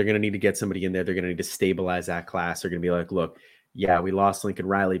because they're going to need to get somebody in there. They're going to need to stabilize that class. They're going to be like, look, yeah, we lost Lincoln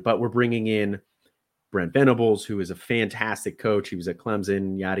Riley, but we're bringing in Brent Venables, who is a fantastic coach. He was at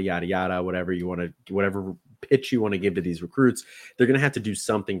Clemson, yada, yada, yada, whatever pitch you want to give to these recruits. They're going to have to do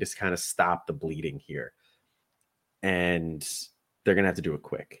something to kind of stop the bleeding here. And they're going to have to do it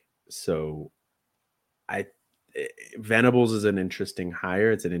quick. So Venables is an interesting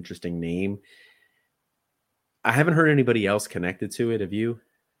hire. It's an interesting name. I haven't heard anybody else connected to it. Have you?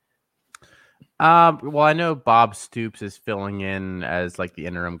 Well, I know Bob Stoops is filling in as like the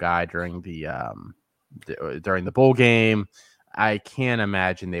interim guy during during the bowl game. I can't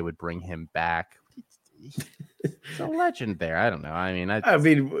imagine they would bring him back. He's a legend there. I don't know. I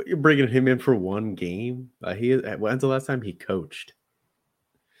mean, you're bringing him in for one game. When's the last time he coached?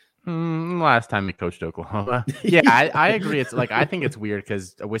 Last time he coached Oklahoma. Yeah, I agree. It's like, I think it's weird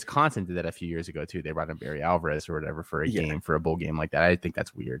because Wisconsin did that a few years ago too. They brought in Barry Alvarez or whatever for a bowl game like that. I think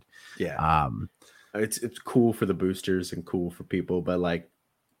that's weird. Yeah. It's cool for the boosters and cool for people, but like,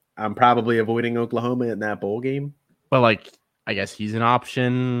 I'm probably avoiding Oklahoma in that bowl game. But like, I guess he's an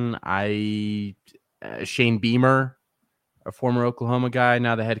option. Shane Beamer, a former Oklahoma guy,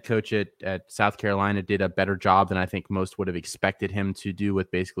 now the head coach at South Carolina, did a better job than I think most would have expected him to do with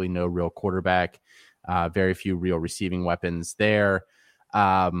basically no real quarterback, very few real receiving weapons there.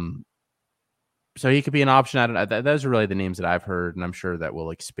 So he could be an option. I don't know. Those are really the names that I've heard, and I'm sure that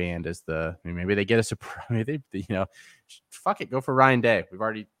will expand as maybe they get a surprise. Maybe fuck it, go for Ryan Day. We've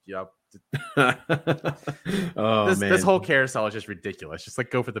already, this whole carousel is just ridiculous. Just like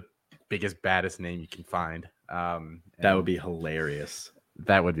go for the biggest, baddest name you can find. That would be hilarious.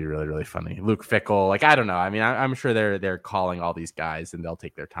 That would be really, really funny. Luke Fickell. Like, I don't know. I mean, I'm sure they're calling all these guys and they'll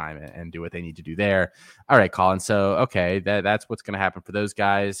take their time and do what they need to do there. All right, Colin. So, okay, that's what's going to happen for those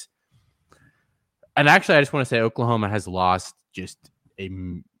guys. And actually, I just want to say Oklahoma has lost just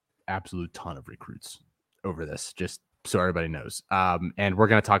an absolute ton of recruits over this, just so everybody knows. And we're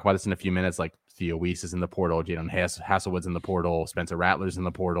going to talk about this in a few minutes. Like Theo Weiss is in the portal, Jadon Hasselwood's in the portal, Spencer Rattler's in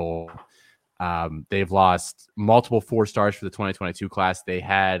the portal. They've lost multiple 4 stars for the 2022 class. They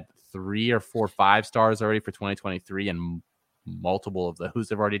had 3 or 4 5 stars already for 2023, and multiple of those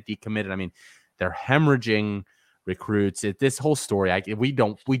have already decommitted. I mean, they're hemorrhaging recruits. This whole story, we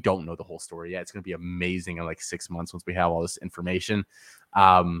don't know the whole story yet. It's going to be amazing in like 6 months once we have all this information.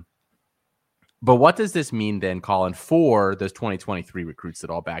 But what does this mean then, Colin, for those 2023 recruits that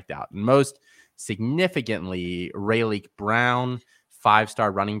all backed out? And most significantly, Rayleigh Brown,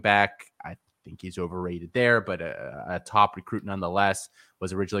 5-star running back. I think he's overrated there, but a top recruit nonetheless.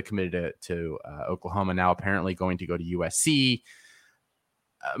 Was originally committed to Oklahoma, now apparently going to go to USC.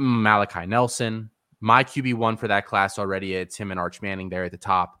 Malachi Nelson, my QB1 for that class already. It's him and Arch Manning there at the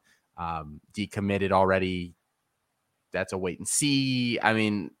top. Decommitted already. That's a wait and see. I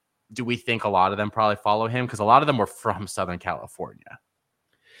mean, do we think a lot of them probably follow him? Because a lot of them were from Southern California.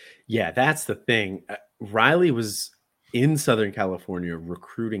 Yeah, that's the thing. Riley was in Southern California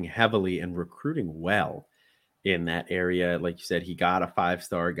recruiting heavily and recruiting well in that area. Like you said, he got a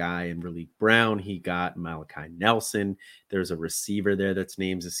 5-star guy in Rayleigh Brown. He got Malachi Nelson. There's a receiver there that's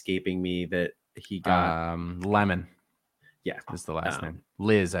name's escaping me that he got. Lemon. Yeah. Is the last name.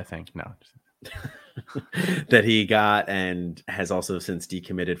 Liz, I think. No. That he got and has also since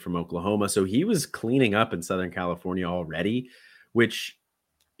decommitted from Oklahoma. So he was cleaning up in Southern California already, which,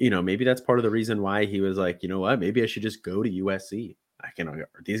 maybe that's part of the reason why he was like, you know what, maybe I should just go to USC.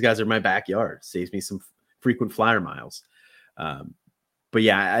 These guys are my backyard. Saves me some frequent flyer miles. But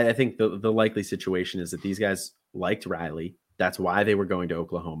yeah, I think the likely situation is that these guys liked Riley. That's why they were going to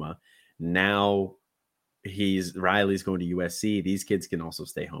Oklahoma. Now Riley's going to USC. These kids can also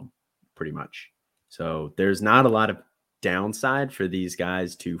stay home pretty much. So there's not a lot of downside for these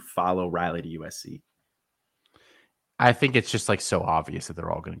guys to follow Riley to USC. I think it's just like so obvious that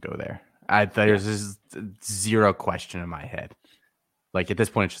they're all going to go there. There's just zero question in my head. Like at this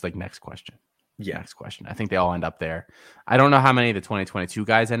point, it's just like next question. Yeah. Next question. I think they all end up there. I don't know how many of the 2022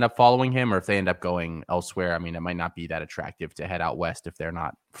 guys end up following him or if they end up going elsewhere. I mean, it might not be that attractive to head out west if they're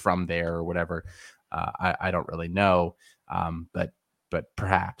not from there or whatever. I don't really know, but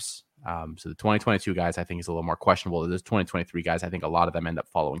perhaps. So the 2022 guys, I think, is a little more questionable. Those 2023 guys, I think a lot of them end up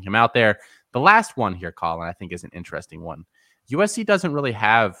following him out there. The last one here, Colin, I think is an interesting one. USC doesn't really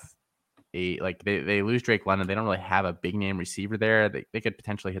have they lose Drake London. They don't really have a big name receiver there. They could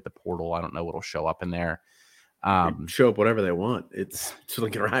potentially hit the portal. I don't know what'll show up in there. Show up whatever they want. It's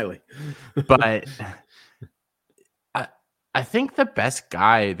Lincoln Riley. But I think the best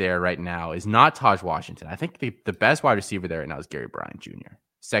guy there right now is not Taj Washington. I think the best wide receiver there right now is Gary Bryant Jr.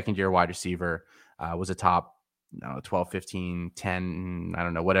 Second-year wide receiver, was a top 12, 15, 10, I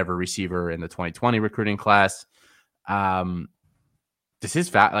don't know, whatever receiver in the 2020 recruiting class. Does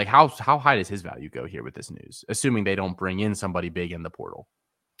his how high does his value go here with this news, assuming they don't bring in somebody big in the portal?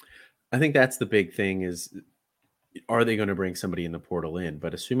 I think that's the big thing is, are they going to bring somebody in the portal in?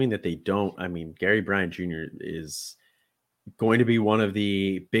 But assuming that they don't, I mean, Gary Bryant Jr. is going to be one of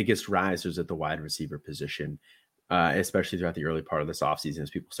the biggest risers at the wide receiver position, especially throughout the early part of this offseason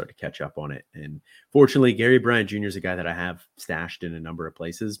as people start to catch up on it. And fortunately, Gary Bryant Jr. is a guy that I have stashed in a number of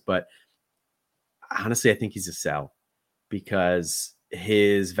places, but honestly, I think he's a sell because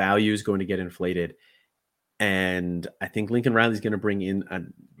his value is going to get inflated. And I think Lincoln Riley's going to bring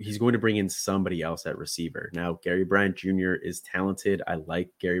in somebody else at receiver. Now, Gary Bryant Jr. is talented. I like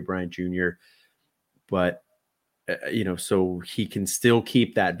Gary Bryant Jr., but so he can still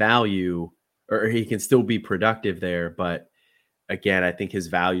keep that value, or he can still be productive there. But again, I think his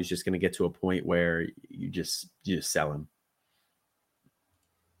value is just going to get to a point where you just sell him.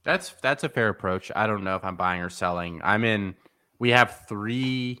 That's a fair approach. I don't know if I'm buying or selling. We have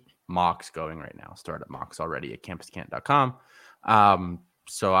 3 mocks going right now. Startup mocks already at campuscant.com.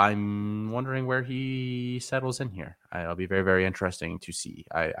 So I'm wondering where he settles in here. It'll be very, very interesting to see.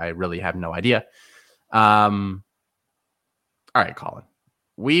 I really have no idea. All right, Colin.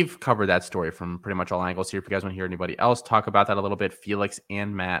 We've covered that story from pretty much all angles here. If you guys want to hear anybody else talk about that a little bit, Felix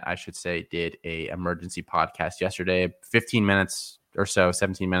and Matt, I should say, did a emergency podcast yesterday, 15 minutes or so,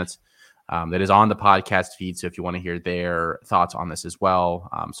 17 minutes. That is on the podcast feed. So if you want to hear their thoughts on this as well,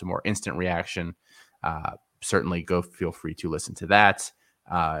 some more instant reaction, certainly feel free to listen to that.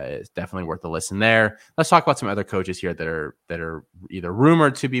 It's definitely worth a listen there. Let's talk about some other coaches here that are either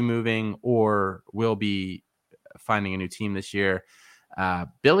rumored to be moving or will be finding a new team this year.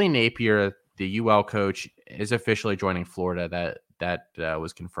 Billy Napier, the UL coach, is officially joining Florida. That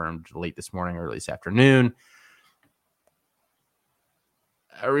was confirmed late this morning, early this afternoon.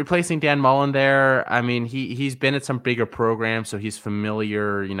 Replacing Dan Mullen there. I mean, he's been at some bigger programs, so he's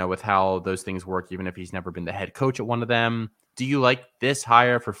familiar, with how those things work, even if he's never been the head coach at one of them. Do you like this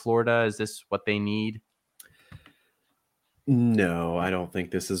hire for Florida? Is this what they need? No, I don't think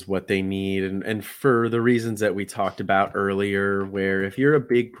this is what they need. And for the reasons that we talked about earlier, where if you're a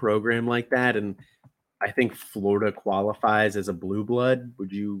big program like that, and I think Florida qualifies as a blue blood,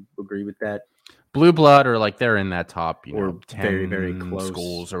 would you agree with that? Blue blood, or like they're in that top, 10 very, very close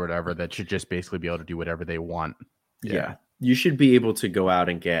schools or whatever that should just basically be able to do whatever they want. Yeah. You should be able to go out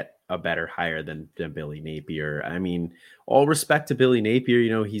and get a better hire than Billy Napier. I mean, all respect to Billy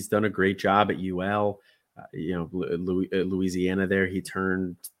Napier. He's done a great job at UL. Louisiana there. He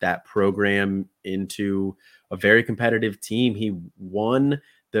turned that program into a very competitive team. He won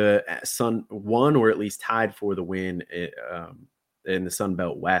or at least tied for the win in the Sun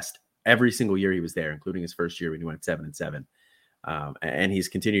Belt West every single year he was there, including his first year when he went 7-7. And he's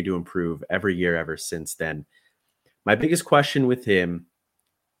continued to improve every year ever since then. My biggest question with him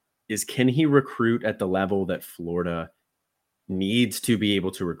is, can he recruit at the level that Florida needs to be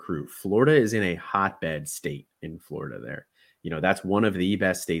able to recruit? Florida is in a hotbed state in Florida there. That's one of the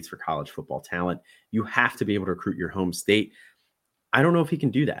best states for college football talent. You have to be able to recruit your home state. I don't know if he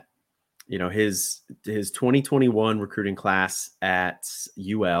can do that. His 2021 recruiting class at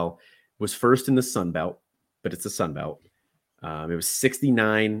UL was first in the Sun Belt, but it's the Sun Belt. It was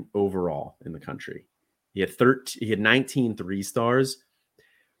 69 overall in the country. He had 19 3-stars,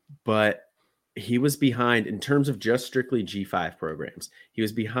 but he was behind in terms of just strictly G5 programs. He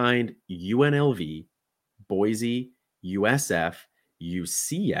was behind UNLV, Boise, USF,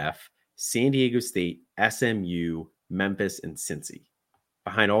 UCF, San Diego State, SMU, Memphis, and Cincy.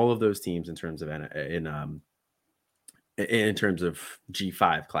 behind all of those teams in terms of in terms of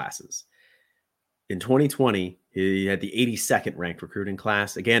G5 classes. In 2020, he had the 82nd ranked recruiting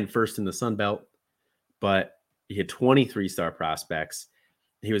class, again first in the Sun Belt, but he had 23 star prospects.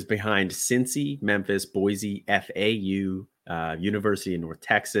 He was behind Cincy, Memphis, Boise, FAU, University of North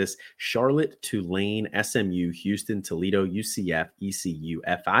Texas, Charlotte, Tulane, SMU, Houston, Toledo, UCF, ECU,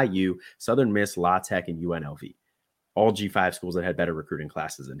 FIU, Southern Miss, La Tech, and UNLV. All G5 schools that had better recruiting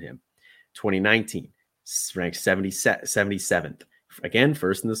classes than him. 2019, ranked 77th. Again,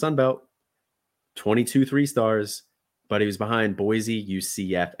 first in the Sun Belt, 22 3 stars, but he was behind Boise,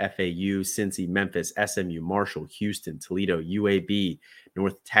 UCF, FAU, Cincy, Memphis, SMU, Marshall, Houston, Toledo, UAB,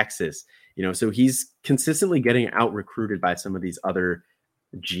 North Texas. So he's consistently getting out recruited by some of these other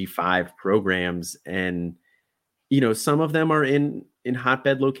G5 programs. And, some of them are in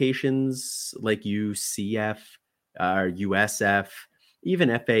hotbed locations like UCF, USF, even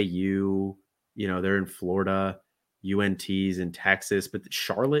FAU, they're in Florida, UNT's in Texas, but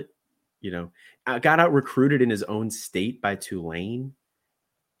Charlotte, got out recruited in his own state by Tulane.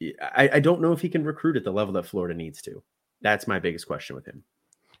 I don't know if he can recruit at the level that Florida needs to. That's my biggest question with him.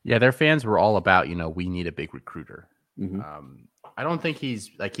 Yeah, their fans were all about, we need a big recruiter. Mm-hmm. I don't think he's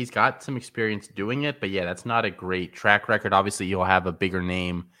got some experience doing it, but yeah, that's not a great track record. Obviously, you'll have a bigger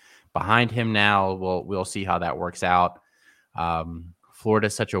name behind him now. We'll see how that works out.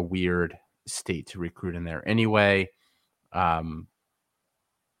 Florida's such a weird state to recruit in there anyway. I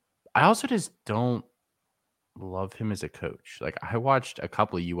also just don't love him as a coach. Like, I watched a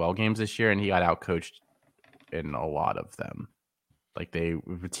couple of UL games this year, and he got out coached in a lot of them. Like, they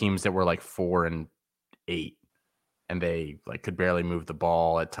were teams that were like 4-8, and they could barely move the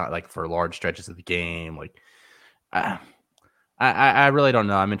ball at for large stretches of the game. I really don't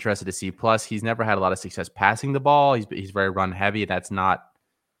know. I'm interested to see. Plus, he's never had a lot of success passing the ball. He's very run heavy. That's not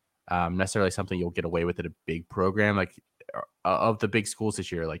necessarily something you'll get away with at a big program. Of the big schools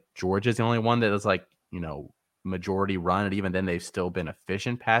this year, Georgia's the only one that is majority run, and even then they've still been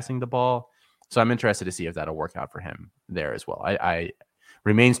efficient passing the ball. So I'm interested to see if that'll work out for him there as well. I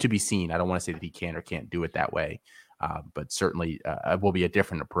remains to be seen. I don't want to say that he can or can't do it that way, but certainly it will be a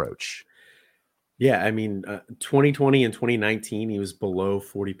different approach. Yeah, 2020 and 2019, he was below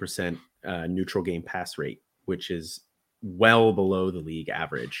 40% neutral game pass rate, which is well below the league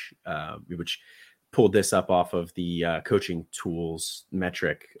average, which pulled this up off of the coaching tools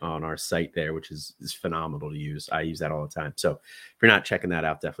metric on our site there, which is phenomenal to use. I use that all the time. So if you're not checking that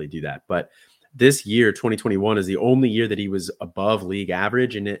out, definitely do that. But this year, 2021, is the only year that he was above league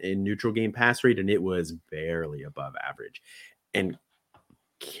average in neutral game pass rate, and it was barely above average. And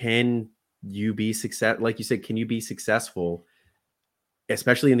can you be successful? Like you said, can you be successful,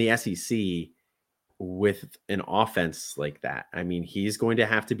 especially in the SEC, with an offense like that? He's going to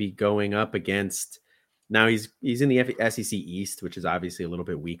have to be going up against. Now he's in the SEC East, which is obviously a little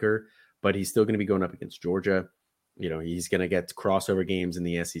bit weaker, but he's still going to be going up against Georgia. He's going to get crossover games in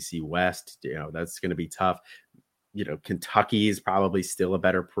the SEC West. That's going to be tough. Kentucky is probably still a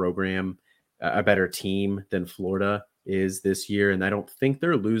better program, a better team than Florida is this year. And I don't think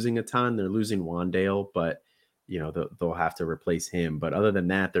they're losing a ton. They're losing Wandale, but they'll have to replace him. But other than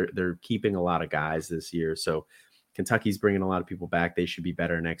that, they're keeping a lot of guys this year. So Kentucky's bringing a lot of people back. They should be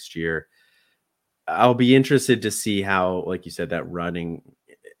better next year. I'll be interested to see how, like you said, that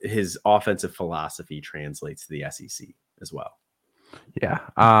his offensive philosophy translates to the SEC as well. Yeah.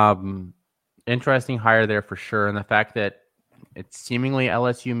 Interesting hire there for sure. And the fact that it's seemingly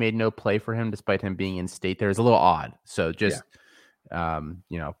LSU made no play for him despite him being in state there is a little odd. So just,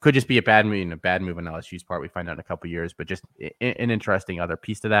 could just be a bad move on LSU's part. We find out in a couple of years, but just an interesting other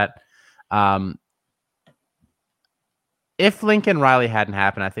piece to that. If Lincoln Riley hadn't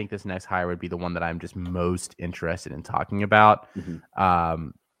happened, I think this next hire would be the one that I'm just most interested in talking about. Mm-hmm.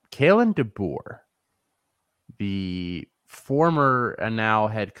 Kalen DeBoer, the former and now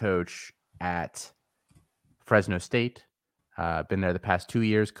head coach at Fresno State, been there the past 2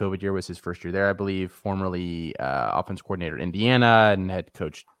 years. COVID year was his first year there, I believe. Formerly offense coordinator at Indiana and had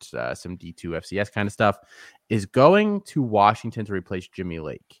coached some D2 FCS kind of stuff, is going to Washington to replace Jimmy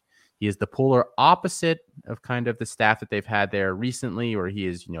Lake. He is the polar opposite of kind of the staff that they've had there recently, or he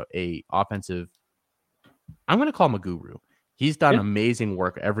is, a offensive, I'm going to call him a guru. He's done amazing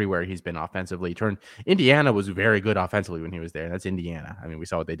work everywhere he's been offensively. Indiana was very good offensively when he was there. That's Indiana. We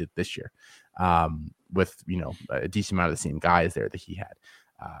saw what they did this year with, a decent amount of the same guys there that he had.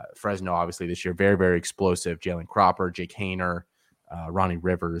 Fresno, obviously, this year, very, very explosive. Jalen Cropper, Jake Haener, Ronnie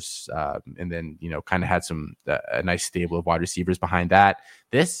Rivers, and then, kind of had a nice stable of wide receivers behind that.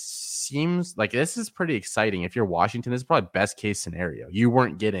 This seems like this is pretty exciting. If you're Washington, this is probably best case scenario. You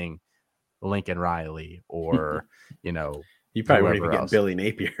weren't getting Lincoln Riley or, you probably weren't even getting Billy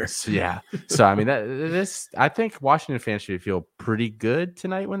Napier. Yeah. So, I mean, I think Washington fans should feel pretty good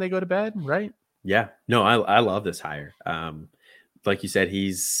tonight when they go to bed, right? Yeah. No, I love this hire. Like you said,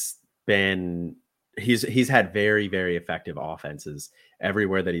 he's had very, very effective offenses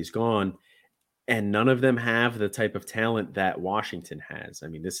everywhere that he's gone, and none of them have the type of talent that Washington has. I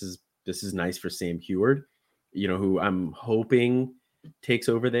mean, this is nice for Sam Heward, who I'm hoping takes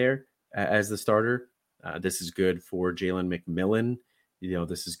over there as the starter. This is good for Jalen McMillan.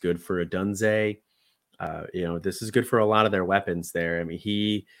 This is good for Adunze. This is good for a lot of their weapons there. I mean,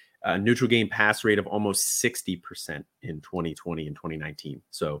 he neutral game pass rate of almost 60% in 2020 and 2019.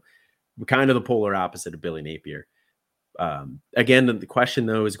 So kind of the polar opposite of Billy Napier. Again, the question,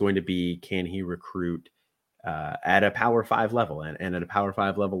 though, is going to be, can he recruit at a Power 5 level and at a Power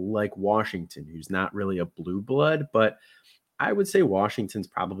 5 level like Washington, who's not really a blue blood, but I would say Washington's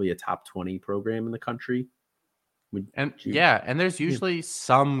probably a top 20 program in the country. And there's usually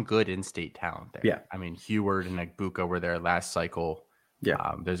some good in-state talent there. Yeah. I mean, Heward and Egbuka were there last cycle.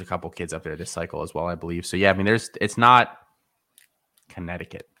 Yeah. There's a couple kids up there this cycle as well, I believe. So, yeah, I mean, it's not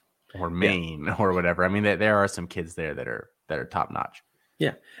Connecticut or Maine or whatever. I mean, there are some kids there that are top notch.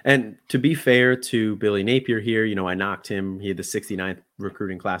 Yeah. And to be fair to Billy Napier here, I knocked him. He had the 69th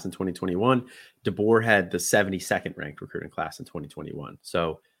recruiting class in 2021. DeBoer had the 72nd ranked recruiting class in 2021.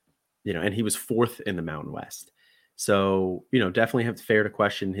 So, and he was 4th in the Mountain West. So, definitely have fair to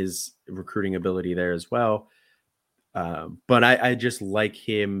question his recruiting ability there as well. But I just like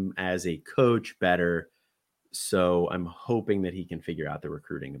him as a coach better. So I'm hoping that he can figure out the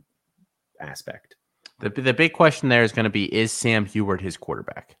recruiting aspect. The big question there is going to be, is Sam Heward his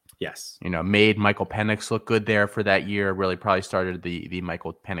quarterback? Yes. Made Michael Penix look good there for that year, really probably started the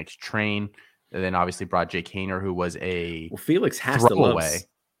Michael Penix train, and then obviously brought Jake Haener, who was Felix has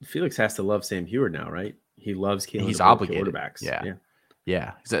to love Sam Heward now, right? He loves Kalen. He's obligated. Quarterbacks.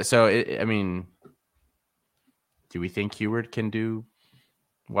 Yeah. So I mean, do we think Heward can do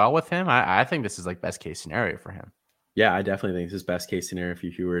well with him? I think this is like best case scenario for him. Yeah, I definitely think this is best case scenario for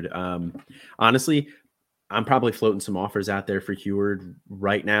Heward. Honestly, I'm probably floating some offers out there for Heward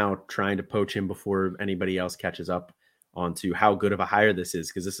right now, trying to poach him before anybody else catches up onto how good of a hire this is,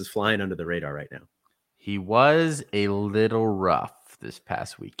 because this is flying under the radar right now. He was a little rough this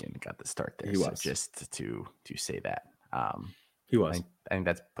past weekend. Got the start there. He was. So just to say that. He was. I think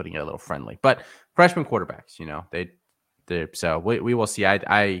that's putting it a little friendly. But freshman quarterbacks, they so we will see.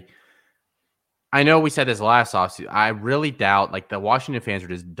 I know we said this last offseason. I really doubt, the Washington fans are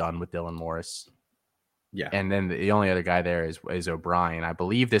just done with Dylan Morris. Yeah. And then the only other guy there is O'Brien. I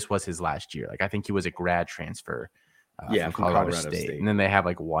believe this was his last year. I think he was a grad transfer from Colorado State. And then they have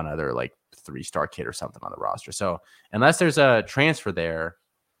one other 3-star kid or something on the roster. So unless there's a transfer there,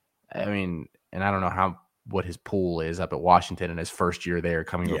 I mean, and I don't know what his pool is up at Washington in his first year there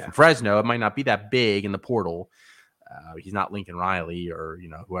coming over from Fresno. It might not be that big in the portal. He's not Lincoln Riley or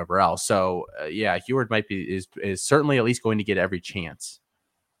whoever else. So Heward is certainly at least going to get every chance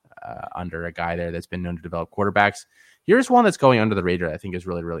under a guy there that's been known to develop quarterbacks. Here's one that's going under the radar that I think is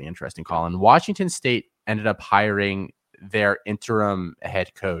really, really interesting, Colin. Washington State ended up hiring their interim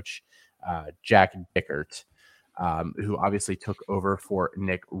head coach, Jack Dickert, who obviously took over for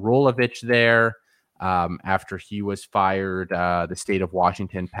Nick Rolovich there. After he was fired, the state of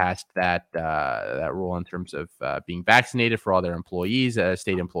Washington passed that rule in terms of being vaccinated for all their employees,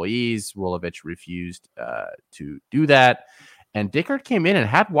 state employees. Rolovich refused to do that, and Dickert came in and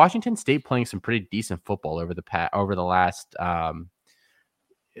had Washington State playing some pretty decent football over the last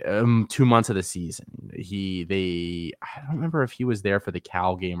 2 months of the season. I don't remember if he was there for the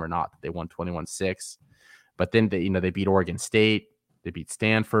Cal game or not. They won 21-6, but then they beat Oregon State. They beat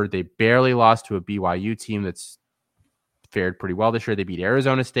Stanford. They barely lost to a BYU team that's fared pretty well this year. They beat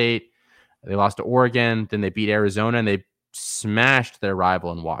Arizona State. They lost to Oregon. Then they beat Arizona, and they smashed their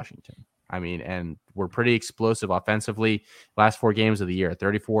rival in Washington. I mean, and were pretty explosive offensively. Last 4 games of the year,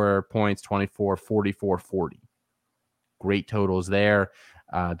 34 points, 24, 44, 40. Great totals there.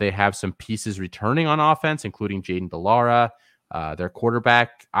 They have some pieces returning on offense, including Jaden Delara, their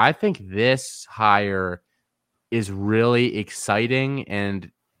quarterback. I think this hire is really exciting, and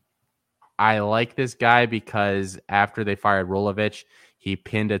I like this guy because after they fired Rolovich, he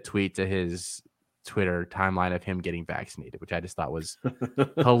pinned a tweet to his Twitter timeline of him getting vaccinated, which I just thought was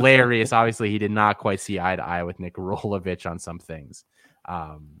hilarious. Obviously, he did not quite see eye to eye with Nick Rolovich on some things.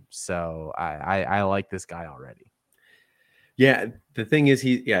 So I like this guy already. Yeah, the thing is,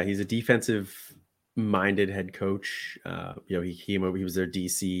 he's a defensive minded head coach. He came over, he was their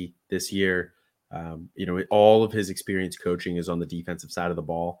DC this year. All of his experience coaching is on the defensive side of the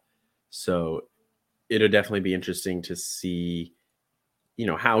ball. So it'll definitely be interesting to see,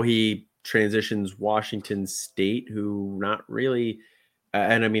 how he transitions Washington State, who not really,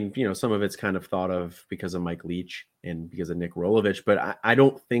 and I mean, some of it's kind of thought of because of Mike Leach and because of Nick Rolovich, but I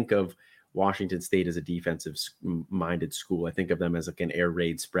don't think of Washington State as a defensive minded school. I think of them as like an air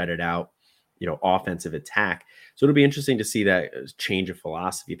raid, spread it out, offensive attack. So it'll be interesting to see that change of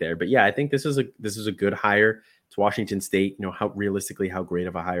philosophy there. But yeah, I think this is a good hire. It's Washington State. How great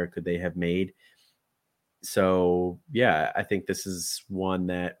of a hire could they have made? So yeah, I think this is one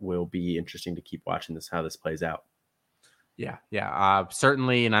that will be interesting to keep watching how this plays out. Yeah,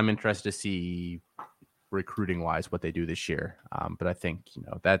 certainly, and I'm interested to see recruiting wise what they do this year. But I think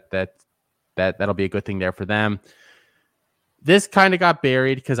that'll be a good thing there for them. This kind of got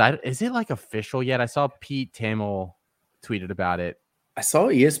buried because is it like official yet? I saw Pete Thamel tweeted about it. I saw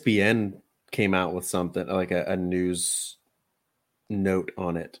ESPN came out with something like a news note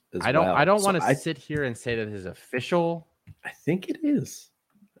on it as well. I don't want to sit here and say that it is official. I think it is.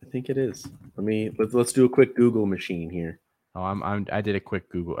 Let's do a quick Google machine here. Oh, I did a quick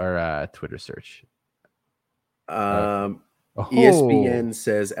Google or Twitter search. ESPN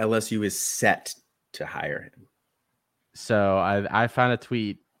says LSU is set to hire him. So I found a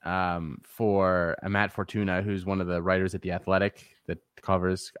tweet for Matt Fortuna, who's one of the writers at The Athletic that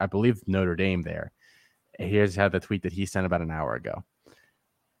covers, I believe, Notre Dame there. Here's how the tweet that he sent about an hour ago.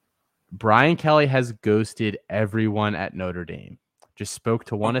 Brian Kelly has ghosted everyone at Notre Dame. Just spoke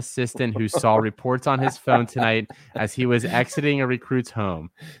to one assistant who saw reports on his phone tonight as he was exiting a recruit's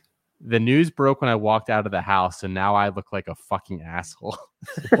home. The news broke when I walked out of the house, so now I look like a fucking asshole.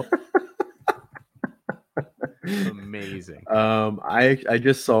 Amazing. I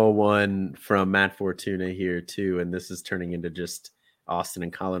just saw one from Matt Fortuna here too, and this is turning into just Austin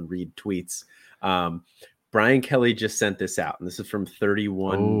and Colin Reed tweets. Brian Kelly just sent this out, and this is from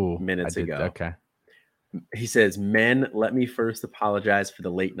 31 minutes ago. Okay. He says, "Men, let me first apologize for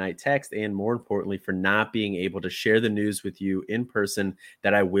the late night text and more importantly for not being able to share the news with you in person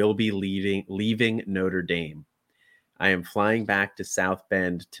that I will be leaving Notre Dame. I am flying back to South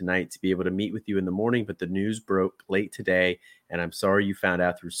Bend tonight to be able to meet with you in the morning, but the news broke late today, and I'm sorry you found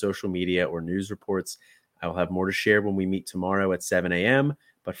out through social media or news reports. I will have more to share when we meet tomorrow at 7 a.m.,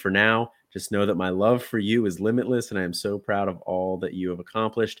 but for now, just know that my love for you is limitless, and I am so proud of all that you have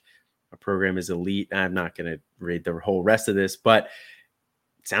accomplished. Our program is elite." I'm not going to read the whole rest of this, but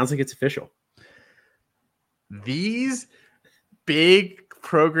it sounds like it's official. These big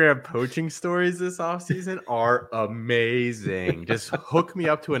program poaching stories this offseason are amazing. Just hook me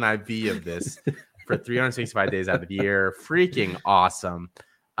up to an IV of this for 365 days out of the year. Freaking awesome.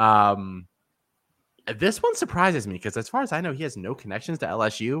 This one surprises me because as far as I know, he has no connections to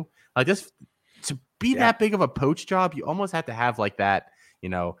LSU. Like this, to be that big of a poach job, you almost have to have like that,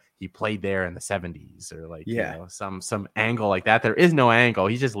 he played there in the 70s or like, some angle like that. There is no angle.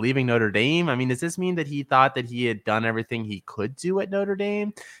 He's just leaving Notre Dame. I mean, does this mean that he thought that he had done everything he could do at Notre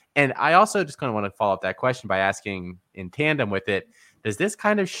Dame? And I also just kind of want to follow up that question by asking in tandem with it, does this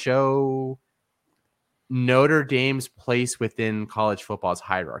kind of show Notre Dame's place within college football's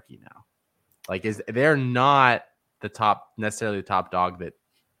hierarchy now? Like, they're not necessarily the top dog that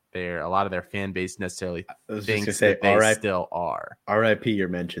a lot of their fan base necessarily thinks that they still are. RIP your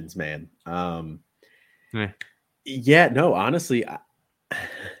mentions, man. Yeah, no, honestly,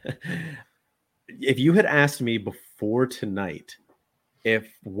 if you had asked me before tonight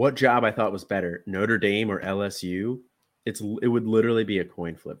what job I thought was better, Notre Dame or LSU, it would literally be a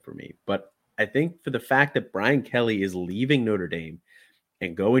coin flip for me. But I think for the fact that Brian Kelly is leaving Notre Dame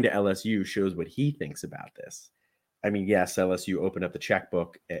and going to LSU shows what he thinks about this. I mean, yes, LSU opened up the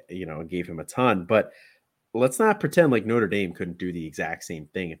checkbook, and gave him a ton, but let's not pretend like Notre Dame couldn't do the exact same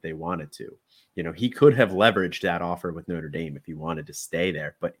thing if they wanted to. He could have leveraged that offer with Notre Dame if he wanted to stay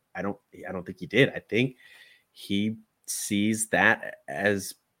there, but I don't think he did. I think he sees that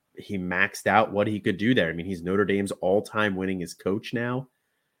as he maxed out what he could do there. I mean, he's Notre Dame's all-time winningest coach now.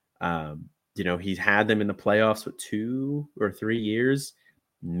 He's had them in the playoffs for 2 or 3 years.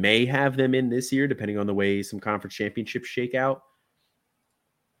 May have them in this year, depending on the way some conference championships shake out.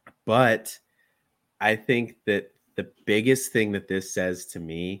 But I think that the biggest thing that this says to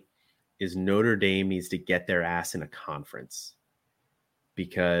me is Notre Dame needs to get their ass in a conference,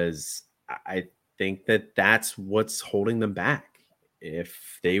 because I think that that's what's holding them back.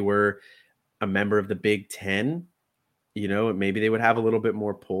 If they were a member of the Big Ten, maybe they would have a little bit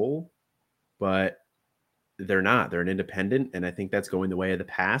more pull, but they're not. They're an independent, and I think that's going the way of the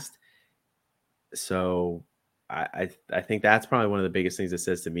past. So I think that's probably one of the biggest things it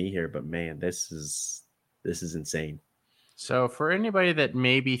says to me here. But man, this is insane. So for anybody that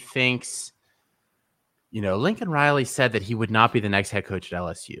maybe thinks, Lincoln Riley said that he would not be the next head coach at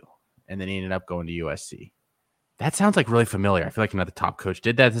LSU, and then he ended up going to USC. That sounds like really familiar. I feel like another top coach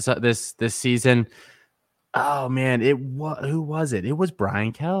did that this season. Oh man, who was it? It was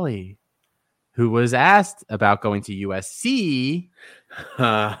Brian Kelly, who was asked about going to USC.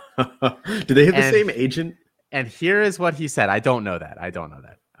 Do they have the same agent? And here is what he said. I don't know that.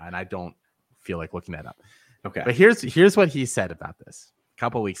 And I don't feel like looking that up. Okay. But here's what he said about this. A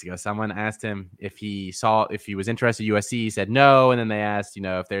couple of weeks ago, someone asked him if he was interested in USC. He said no. And then they asked,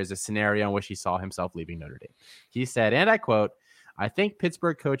 if there's a scenario in which he saw himself leaving Notre Dame. He said, and I quote, "I think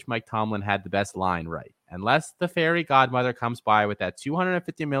Pittsburgh coach Mike Tomlin had the best line right. Unless the fairy godmother comes by with that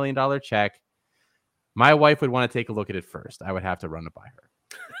 $250 million check, my wife would want to take a look at it first. I would have to run it by her."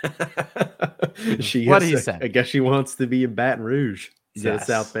 He said. I guess she wants to be in Baton Rouge instead of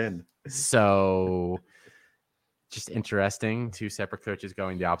South Bend. So just interesting. Two separate coaches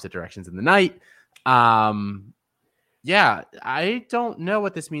going the opposite directions in the night. Yeah, I don't know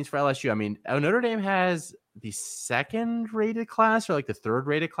what this means for LSU. I mean, Notre Dame has the second rated class or like the third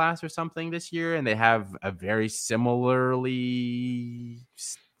rated class or something this year, and they have a very similarly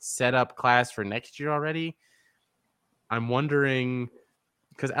set up class for next year already. I'm wondering,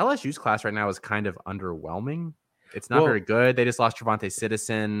 because LSU's class right now is kind of underwhelming. It's not very good. They just lost Trevante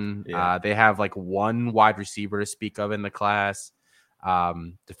Citizen. Yeah. They have like one wide receiver to speak of in the class.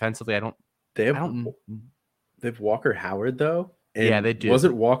 Defensively, They have Walker Howard though. And yeah, they do.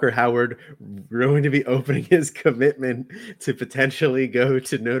 Wasn't Walker Howard going to be opening his commitment to potentially go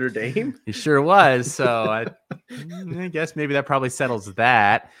to Notre Dame? He sure was. So I guess maybe that probably settles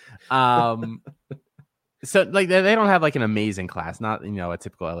that. So like they don't have like an amazing class, not a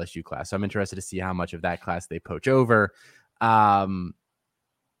typical LSU class. So I'm interested to see how much of that class they poach over. Like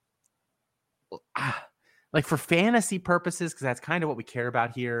for fantasy purposes, because that's kind of what we care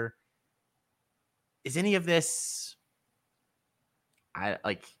about here. Is any of this?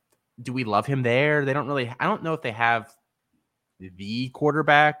 Do we love him there? They don't really. I don't know if they have the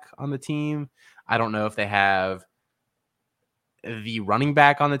quarterback on the team. I don't know if they have the running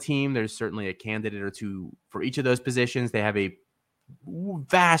back on the team. There's certainly a candidate or two for each of those positions. They have a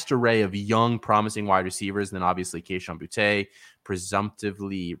vast array of young, promising wide receivers. And then obviously Kayshon Boutte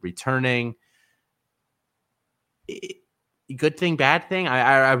presumptively returning. Good thing, bad thing?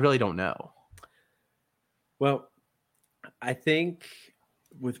 I really don't know. Well, I think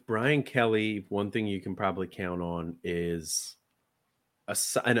with Brian Kelly, one thing you can probably count on is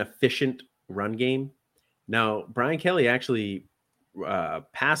an efficient run game. Now, Brian Kelly actually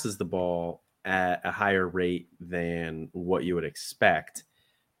passes the ball at a higher rate than what you would expect.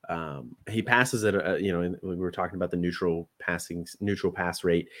 He passes it, we were talking about the neutral pass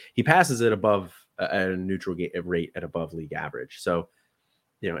rate. He passes it above a neutral rate at above league average. So,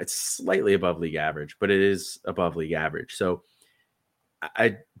 it's slightly above league average, but it is above league average. So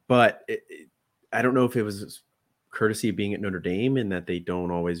I don't know if it was courtesy of being at Notre Dame and that they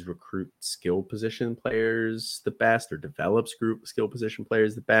don't always recruit skill position players the best or develop skill position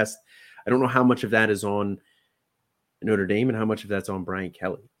players the best. I don't know how much of that is on Notre Dame and how much of that's on Brian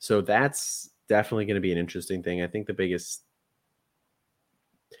Kelly. So that's definitely going to be an interesting thing. I think the biggest,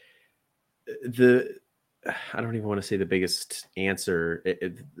 I don't even want to say the biggest answer.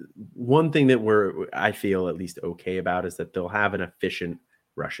 One thing that I feel at least okay about is that they'll have an efficient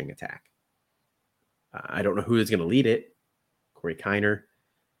rushing attack. I don't know who is going to lead it. Corey Kiner.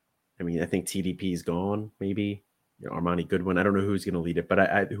 I mean, I think TDP is gone, maybe. Armani Goodwin. I don't know who's going to lead it,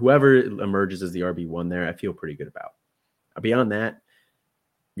 but whoever emerges as the RB1 there, I feel pretty good about. Beyond that,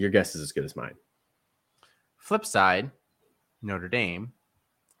 your guess is as good as mine. Flip side, Notre Dame.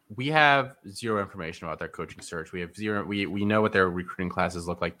 We have zero information about their coaching search. We have zero. We know what their recruiting classes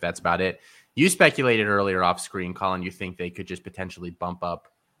look like. That's about it. You speculated earlier off screen, Colin, you think they could just potentially bump up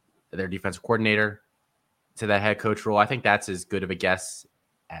their defensive coordinator to that head coach role. I think that's as good of a guess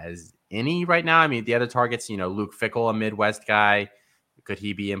as any right now. I mean, the other targets, Luke Fickell, a Midwest guy. Could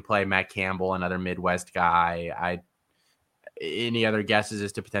he be in play? Matt Campbell, another Midwest guy. Any other guesses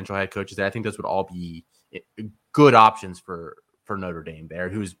as to potential head coaches there? I think those would all be good options for Notre Dame there,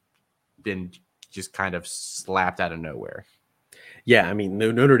 who's been just kind of slapped out of nowhere. Yeah, I mean,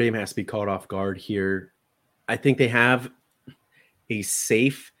 Notre Dame has to be caught off guard here. I think they have a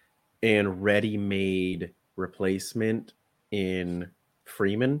safe and ready-made replacement in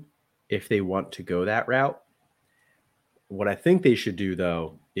Freeman if they want to go that route. What I think they should do,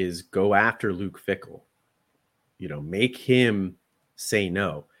 though, is go after Luke Fickell make him say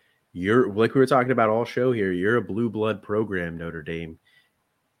no. You're like we were talking about all show here. You're a blue blood program, Notre Dame.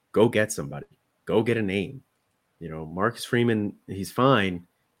 Go get somebody. Go get a name. Marcus Freeman, he's fine.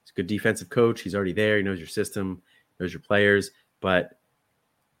 He's a good defensive coach. He's already there. He knows your system, knows your players. But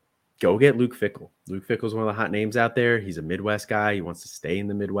go get Luke Fickell. Luke Fickell is one of the hot names out there. He's a Midwest guy. He wants to stay in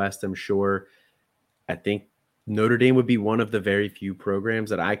the Midwest, I'm sure. I think Notre Dame would be one of the very few programs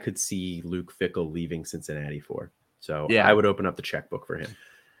that I could see Luke Fickell leaving Cincinnati for. So yeah. I would open up the checkbook for him.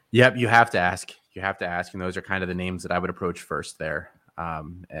 Yep, you have to ask. And those are kind of the names that I would approach first there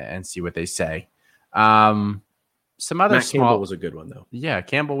and see what they say. Some other Matt Campbell was a good one, though. Yeah,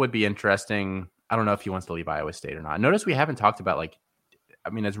 Campbell would be interesting. I don't know if he wants to leave Iowa State or not. Notice we haven't talked about,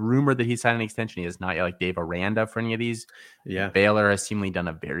 it's rumored that he signed an extension. He has not yet, like Dave Aranda for any of these. Yeah. Baylor has seemingly done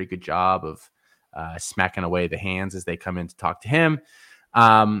a very good job of smacking away the hands as they come in to talk to him.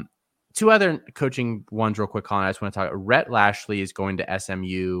 Two other coaching ones real quick, Colin. I just want to talk. Rhett Lashley is going to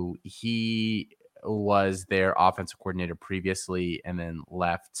SMU. He was their offensive coordinator previously and then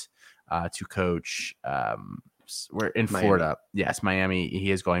left to coach we're in Miami. Florida. Yes, Miami.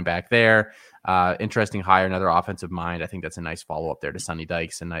 He is going back there. Interesting hire, another offensive mind. I think that's a nice follow-up there to Sonny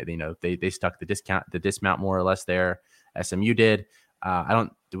Dykes. And they stuck the dismount more or less there. SMU did.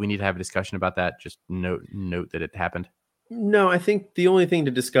 Do we need to have a discussion about that? Just note that it happened. No, I think the only thing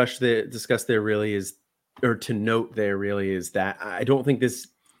to discuss there really is that I don't think this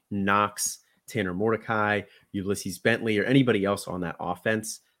knocks Tanner Mordecai, Ulysses Bentley, or anybody else on that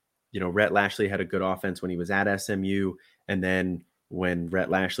offense. Rhett Lashley had a good offense when he was at SMU. And then when Rhett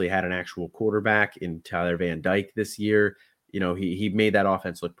Lashley had an actual quarterback in Tyler Van Dyke this year, he made that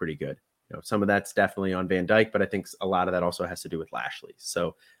offense look pretty good. Some of that's definitely on Van Dyke, but I think a lot of that also has to do with Lashley.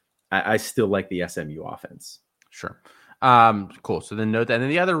 So I still like the SMU offense. Sure. Cool. So then note that. And then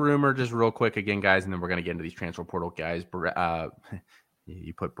the other rumor, just real quick again, guys, and then we're going to get into these transfer portal guys.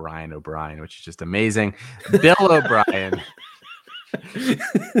 You put Brian O'Brien, which is just amazing. Bill O'Brien.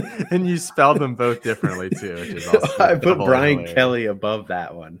 And you spelled them both differently too, which is also I put Brian hilarious. Kelly above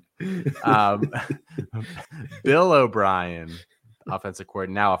that one. Bill O'Brien, offensive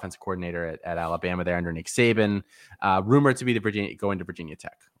coordinator at Alabama there under Nick Saban, rumored to be going to Virginia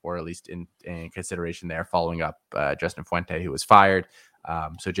Tech, or at least in consideration there, following up Justin Fuente, who was fired.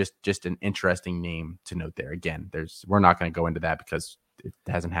 So just an interesting name to note there. Again, we're not going to go into that because it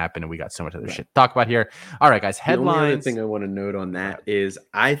hasn't happened and we got so much other shit to talk about here. All right, guys, headlines. The only other thing I want to note on that is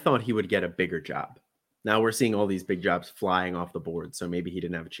I thought he would get a bigger job. Now we're seeing all these big jobs flying off the board, so maybe he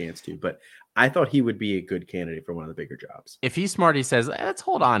didn't have a chance to, but I thought he would be a good candidate for one of the bigger jobs. If he's smart, he says, let's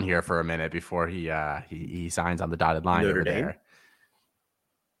hold on here for a minute before he signs on the dotted line Notre over Dame? there.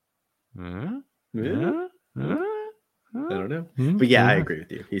 I don't know. But yeah, I agree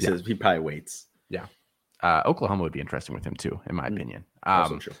with you. He says he probably waits. Yeah. Oklahoma would be interesting with him too, in my opinion.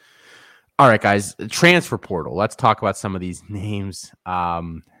 Also true. All right, guys, transfer portal. Let's talk about some of these names.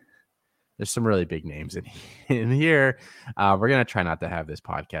 There's some really big names in here. We're going to try not to have this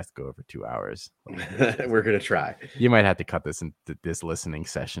podcast go over 2 hours. We're going to try. You might have to cut this listening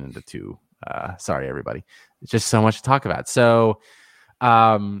session into two. Sorry, everybody. It's just so much to talk about. So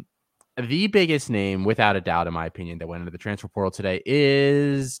the biggest name, without a doubt, in my opinion, that went into the transfer portal today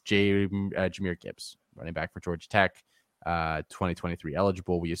is Jahmyr Gibbs, running back for Georgia Tech, 2023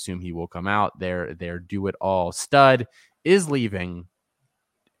 eligible. We assume he will come out. Their do-it-all stud is leaving.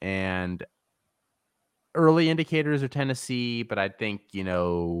 And early indicators are Tennessee, but I think,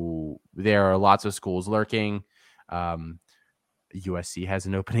 there are lots of schools lurking. USC has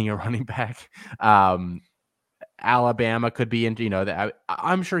an opening at running back. Alabama could be into,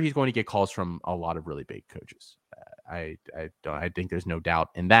 I'm sure he's going to get calls from a lot of really big coaches. I think there's no doubt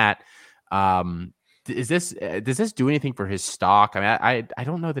in that. Does this do anything for his stock? I mean, I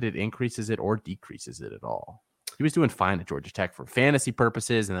don't know that it increases it or decreases it at all. He was doing fine at Georgia Tech for fantasy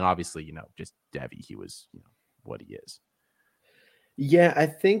purposes. And then obviously, just Devy, he was, what he is. Yeah, I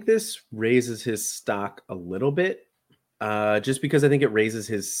think this raises his stock a little bit, just because I think it raises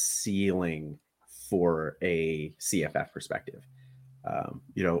his ceiling for a CFF perspective.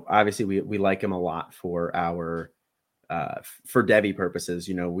 Obviously we like him a lot for our for Devy purposes.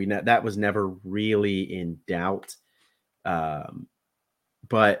 That was never really in doubt.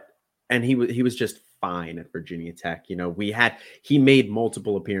 But he was just fine at Virginia Tech. He made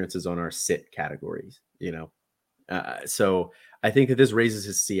multiple appearances on our sit categories, so I think that this raises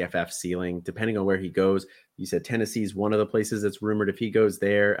his CFF ceiling depending on where he goes. You said Tennessee's one of the places that's rumored. If he goes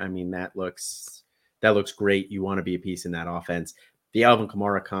there, I mean, that looks great. You want to be a piece in that offense. The Alvin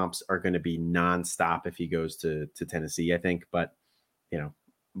Kamara comps are going to be nonstop if he goes to Tennessee, I think, but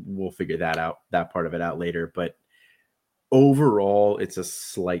we'll figure that part of it out later. But overall, it's a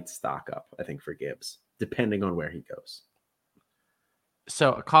slight stock up, I think, for Gibbs, depending on where he goes.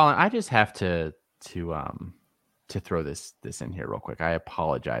 So, Colin, I just have to throw this in here real quick. I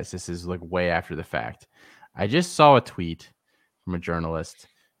apologize. This is like way after the fact. I just saw a tweet from a journalist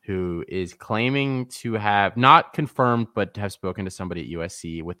who is claiming to have not confirmed, but have spoken to somebody at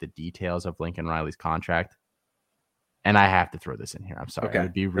USC with the details of Lincoln Riley's contract. And I have to throw this in here. I'm sorry. Okay. I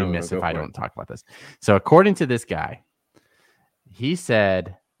would be remiss if I don't talk about this. So according to this guy, he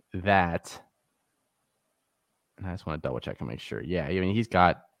said that, and I just want to double check and make sure. Yeah, I mean,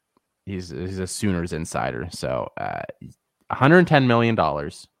 he's a Sooners insider. So $110 million.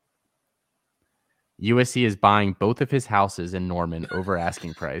 USC is buying both of his houses in Norman over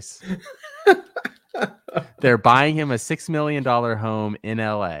asking price. They're buying him a $6 million home in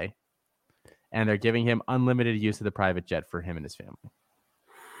LA, and they're giving him unlimited use of the private jet for him and his family.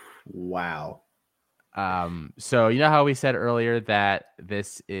 Wow. So you know how we said earlier that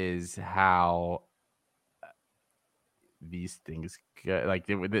this is how these things go, like,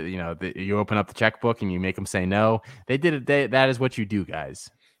 you know, you open up the checkbook and you make them say no. They did it. That is what you do, guys.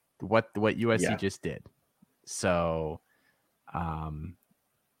 What USC just did. So, and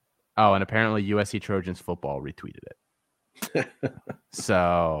apparently USC Trojans football retweeted it.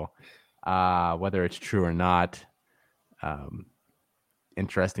 So, whether it's true or not,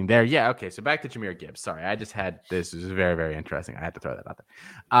 interesting there. Yeah. Okay. So back to Jahmyr Gibbs. Sorry, I just had this. Is very, very interesting. I had to throw that out there.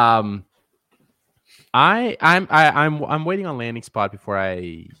 I'm waiting on landing spot before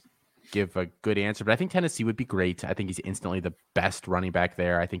I give a good answer, but I think Tennessee would be great. I think he's instantly the best running back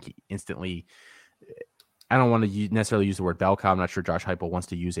there. I think he instantly, I don't want to necessarily use the word bell cow. I'm not sure Josh Heupel wants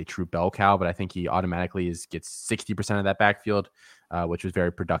to use a true bell cow, but I think he automatically gets 60% of that backfield, which was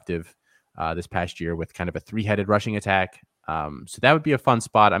very productive this past year with kind of a 3-headed rushing attack. So that would be a fun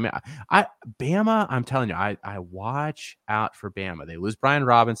spot. I mean, Bama, I'm telling you, I watch out for Bama. They lose Brian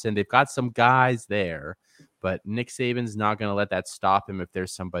Robinson. They've got some guys there, but Nick Saban's not going to let that stop him if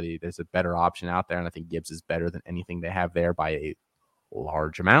there's a better option out there. And I think Gibbs is better than anything they have there by a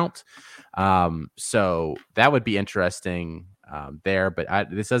large amount. So that would be interesting there, but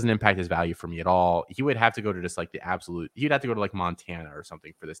this doesn't impact his value for me at all. He would have to go to just like he'd have to go to like Montana or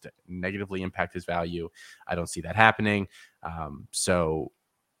something for this to negatively impact his value. I don't see that happening.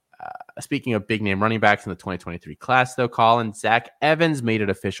 Speaking of big name running backs in the 2023 class, though, Colin, Zach Evans made it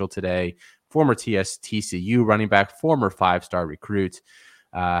official today. Former TCU running back, former 5-star recruit,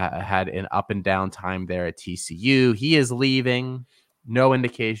 had an up and down time there at TCU. He is leaving. No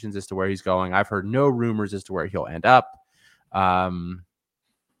indications as to where he's going. I've heard no rumors as to where he'll end up. I'm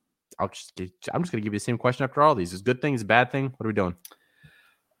just going to give you the same question after all these. Is good thing, is a bad thing? What are we doing?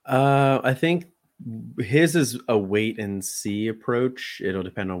 I think his is a wait and see approach. It'll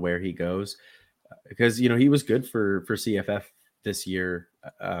depend on where he goes, because, you know, he was good for CFF this year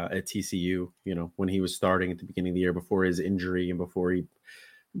at TCU, you know, when he was starting at the beginning of the year before his injury and before he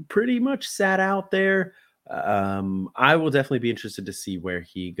pretty much sat out there. I will definitely be interested to see where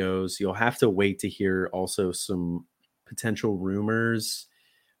he goes. You'll have to wait to hear also some potential rumors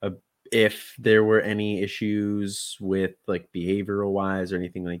if there were any issues with like behavioral wise or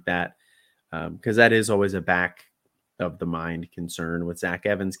anything like that. Because that is always a back of the mind concern with Zach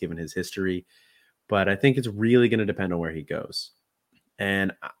Evans, given his history. But I think it's really going to depend on where he goes.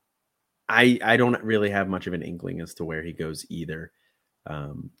 And I don't really have much of an inkling as to where he goes either.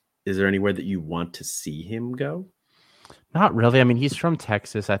 Is there anywhere that you want to see him go? Not really. I mean, he's from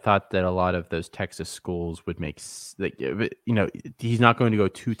Texas. I thought that a lot of those Texas schools would make, like, you know, he's not going to go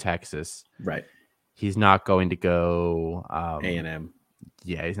to Texas. Right. He's not going to go A&M.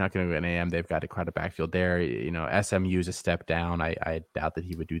 Yeah, he's not going to go to A&M. They've got quite a backfield there. You know, SMU is a step down. I doubt that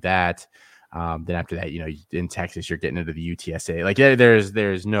he would do that. Then after that, you know, in Texas, you're getting into the UTSA. Like,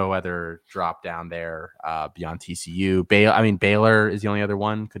 there's no other drop down there beyond TCU. Baylor is the only other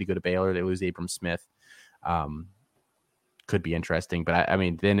one. Could he go to Baylor? They lose Abram Smith. Could be interesting. But I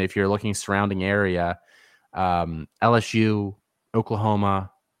mean, then if you're looking surrounding area, LSU,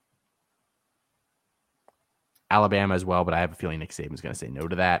 Oklahoma, Alabama as well. But I have a feeling Nick Saban's going to say no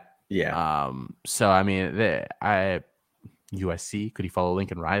to that. Yeah. So I mean, USC, could he follow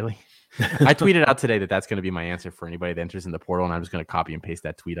Lincoln Riley? I tweeted out today that that's going to be my answer for anybody that enters in the portal, and I'm just going to copy and paste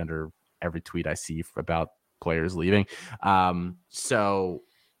that tweet under every tweet I see about players leaving. So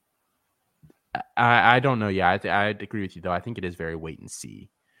I don't know. Yeah, I'd agree with you, though. I think it is very wait and see.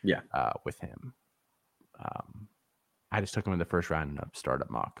 Yeah. With him. I just took him in the first round in a startup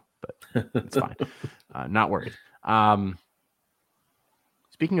mock, but it's fine. Not worried.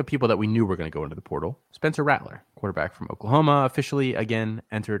 Speaking of people that we knew were going to go into the portal, Spencer Rattler, quarterback from Oklahoma, officially again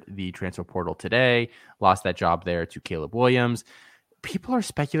entered the transfer portal today, lost that job there to Caleb Williams. People are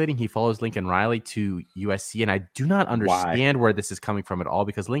speculating he follows Lincoln Riley to USC, and I do not understand where this is coming from at all,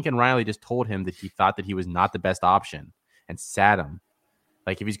 because Lincoln Riley just told him that he thought that he was not the best option and sat him.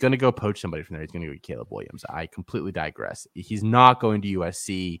 Like, if he's going to go poach somebody from there, he's going to go get Caleb Williams. I completely digress. He's not going to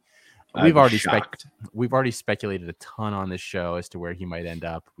USC. We've already speculated a ton on this show as to where he might end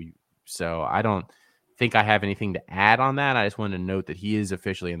up. So I don't think I have anything to add on that. I just wanted to note that he is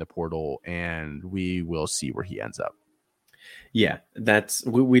officially in the portal, and we will see where he ends up. Yeah,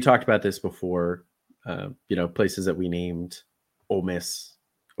 we talked about this before. Places that we named: Ole Miss,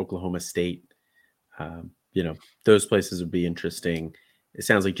 Oklahoma State. Those places would be interesting. It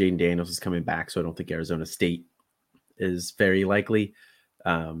sounds like Jaden Daniels is coming back, so I don't think Arizona State is very likely.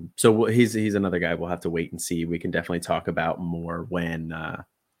 So he's another guy we'll have to wait and see. We can definitely talk about more when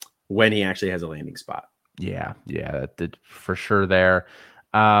he actually has a landing spot. Yeah, that for sure there.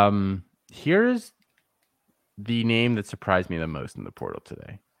 Here's the name that surprised me the most in the portal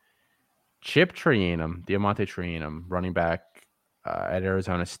today. Chip Trayanum, Diamante Trayanum, running back at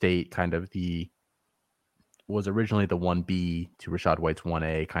Arizona State, was originally the 1B to Rachaad White's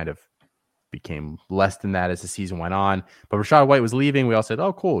 1A, kind of became less than that as the season went on. But Rachaad White was leaving. We all said,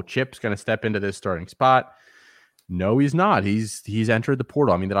 oh, cool, Chip's going to step into this starting spot. No, he's not. He's entered the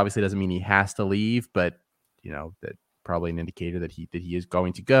portal. I mean, that obviously doesn't mean he has to leave, but that probably an indicator that he is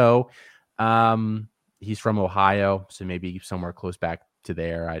going to go. He's from Ohio, so maybe somewhere close back to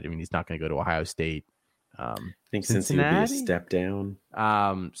there. I mean, he's not going to go to Ohio State. I think since he would be a step down.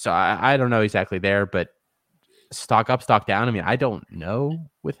 So I don't know exactly there, but stock up, stock down. I mean, I don't know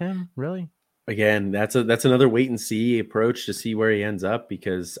with him, really. Again, that's another wait and see approach to see where he ends up,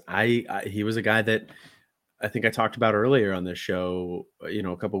 because he was a guy that I think I talked about earlier on this show,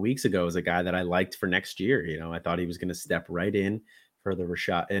 a couple of weeks ago, as a guy that I liked for next year. I thought he was going to step right in for the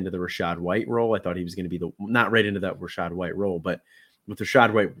Rachaad White role. I thought he was going to be not right into that Rachaad White role, but with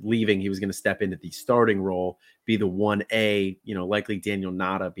Rachaad White leaving, he was going to step into the starting role, be the 1A, likely Daniel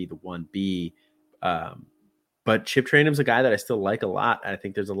Nada be the 1B. But Chip Trayanum's a guy that I still like a lot. I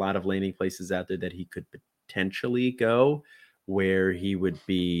think there's a lot of landing places out there that he could potentially go where he would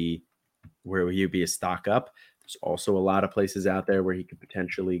be a stock up. There's also a lot of places out there where he could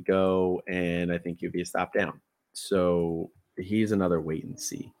potentially go, and I think he'd be a stop down. So he's another wait and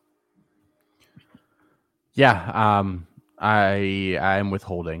see. Yeah, I'm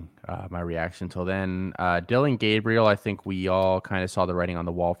withholding my reaction till then. Dillon Gabriel, I think we all kind of saw the writing on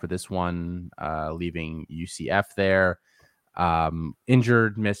the wall for this one, leaving UCF there.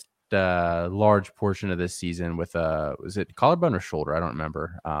 Injured, missed a large portion of this season with was it collarbone or shoulder? I don't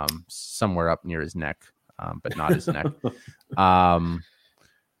remember. Somewhere up near his neck, but not his neck.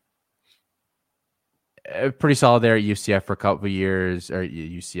 Pretty solid there at UCF for a couple of years. Or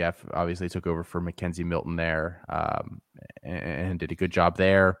UCF obviously took over for Mackenzie Milton there, and did a good job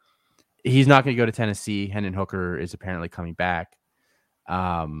there. He's not going to go to Tennessee. Hendon Hooker is apparently coming back.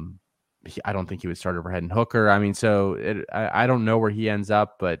 I don't think he would start over Hendon Hooker. I mean, I don't know where he ends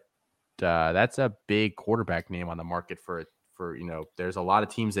up, but that's a big quarterback name on the market for there's a lot of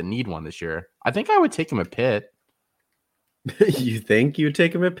teams that need one this year. I think I would take him at Pitt. You think you would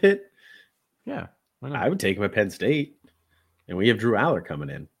take him at Pitt? Yeah. I would take him at Penn State, and we have Drew Aller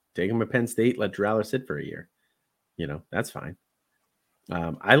coming in. Take him at Penn State, let Drew Aller sit for a year. That's fine.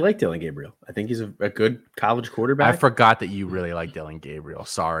 I like Dillon Gabriel. I think he's a good college quarterback. I forgot that you really like Dillon Gabriel.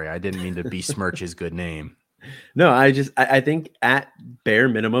 Sorry, I didn't mean to besmirch his good name. No, I think at bare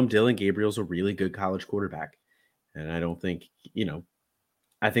minimum, Dillon Gabriel's a really good college quarterback, and I don't think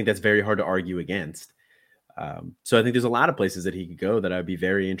I think that's very hard to argue against. So I think there's a lot of places that he could go that I'd be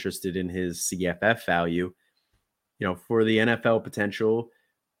very interested in his CFF value. For the NFL potential,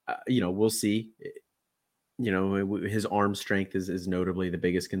 we'll see. His arm strength is notably the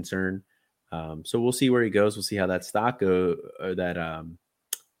biggest concern. So we'll see where he goes. We'll see how that stock we'll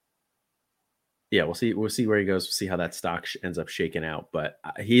see where he goes. We'll see how that stock ends up shaking out. But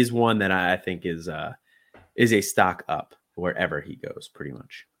he's one that I think is a stock up wherever he goes, pretty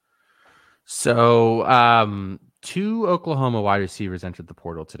much. So, 2 Oklahoma wide receivers entered the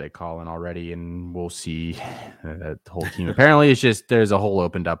portal today, Colin, already, and we'll see that whole team. Apparently, it's just there's a hole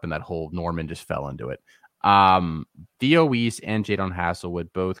opened up, and that hole Norman just fell into it. Theo Weiss and Jadon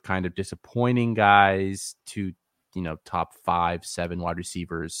Hasselwood, both kind of disappointing guys to top 5-7 wide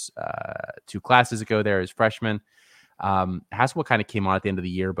receivers 2 classes ago there as freshmen. Hasselwood kind of came on at the end of the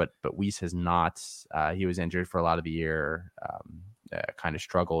year, but Weiss has not. He was injured for a lot of the year, kind of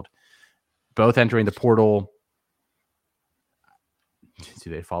struggled. Both entering the portal. Do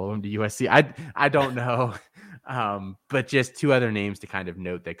they follow him to USC? I don't know. But just two other names to kind of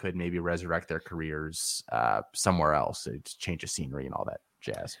note that could maybe resurrect their careers somewhere else. It's change of scenery and all that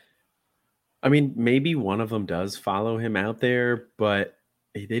jazz. I mean, maybe one of them does follow him out there, but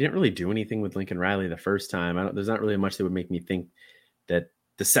they didn't really do anything with Lincoln Riley the first time. There's not really much that would make me think that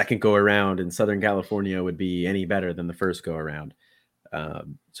the second go around in Southern California would be any better than the first go around.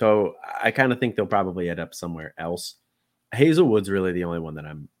 So I kind of think they'll probably end up somewhere else. Hazelwood's really the only one that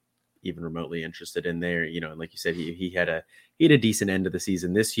I'm even remotely interested in there. You know, and like you said, he had a decent end of the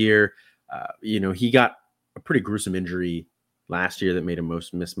season this year. You know, he got a pretty gruesome injury last year that made him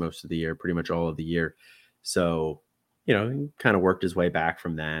miss most of the year, pretty much all of the year. So, you know, he kind of worked his way back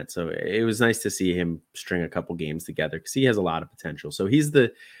from that. So it was nice to see him string a couple games together because he has a lot of potential. So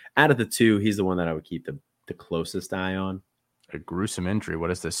out of the two, he's the one that I would keep the closest eye on. A gruesome injury.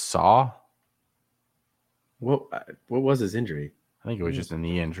 What is this, saw? What was his injury? I think it was just a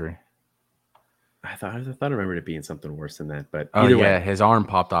knee injury. I thought I remembered it being something worse than that. But either way, his arm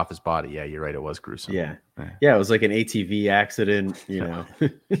popped off his body. Yeah, you're right. It was gruesome. Yeah. It was like an ATV accident. You know.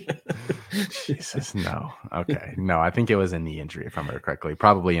 Jesus, no. Okay, no. I think it was a knee injury, if I remember correctly.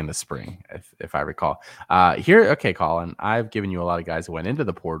 Probably in the spring, if I recall. Okay, Colin. I've given you a lot of guys who went into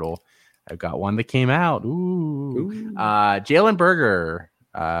the portal. I've got one that came out. Ooh. Jalen Berger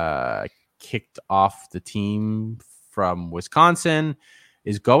kicked off the team from Wisconsin,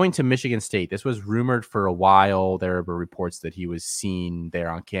 is going to Michigan State. This was rumored for a while. There were reports that he was seen there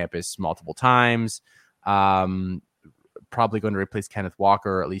on campus multiple times. Probably going to replace Kenneth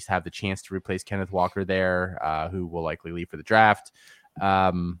Walker, or at least have the chance to replace Kenneth Walker there, who will likely leave for the draft.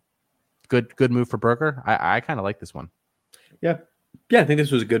 Good move for Berger. I kind of like this one. Yeah, I think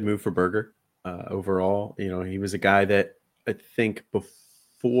this was a good move for Berger overall. You know, he was a guy that I think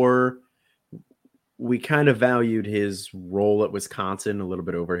before we kind of valued his role at Wisconsin a little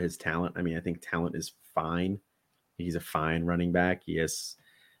bit over his talent. I mean, I think talent is fine. He's a fine running back. Yes,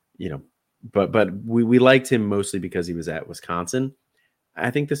 you know, but we liked him mostly because he was at Wisconsin.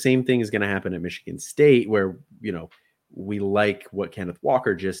 I think the same thing is going to happen at Michigan State, where, you know, we like what Kenneth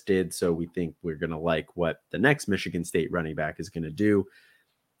Walker just did, so we think we're going to like what the next Michigan State running back is going to do.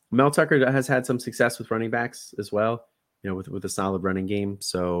 Mel Tucker has had some success with running backs as well, you know, with a solid running game.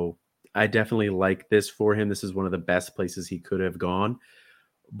 So I definitely like this for him. This is one of the best places he could have gone,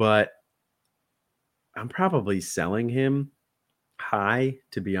 but I'm probably selling him high,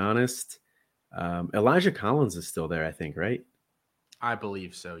 to be honest. Elijah Collins is still there, I think, right? I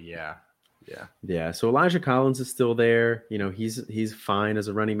believe so. Yeah. So Elijah Collins is still there. You know, he's fine as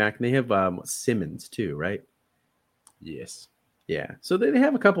a running back. And they have Simmons too, right? Yes. Yeah. So they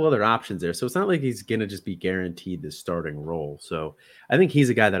have a couple other options there. So it's not like he's going to just be guaranteed the starting role. So I think he's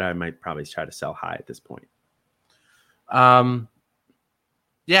a guy that I might probably try to sell high at this point.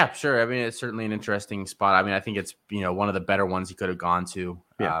 Yeah, sure. I mean, it's certainly an interesting spot. I mean, I think it's, you know, one of the better ones he could have gone to.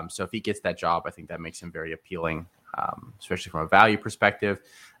 Yeah. So if he gets that job, I think that makes him very appealing, especially from a value perspective.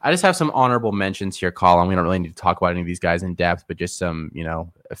 I just have some honorable mentions here, Colin. We don't really need to talk about any of these guys in depth, but just some, you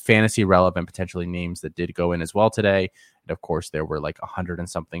know, fantasy relevant, potentially names that did go in as well today. And of course, there were like 100 and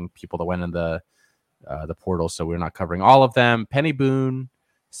something people that went in the portal, so we're not covering all of them. Penny Boone,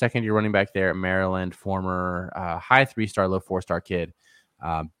 second-year running back there at Maryland, former high 3-star, low 4-star kid,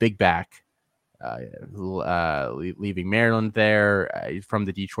 big back, leaving Maryland there from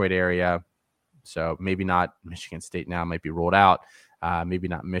the Detroit area. So maybe not Michigan State now, might be ruled out. Maybe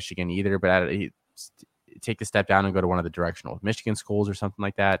not Michigan either, but take a step down and go to one of the directional Michigan schools or something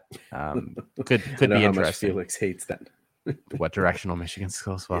like that. Could be interesting. Felix hates that. What directional Michigan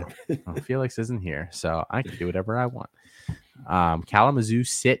schools? Well, Felix isn't here, so I can do whatever I want. Kalamazoo,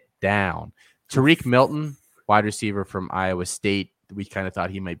 sit down. Tariq Milton, wide receiver from Iowa State. We kind of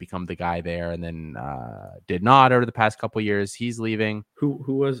thought he might become the guy there, and then did not over the past couple of years. He's leaving. Who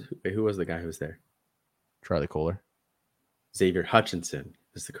was the guy who was there? Charlie Kohler. Xavier Hutchinson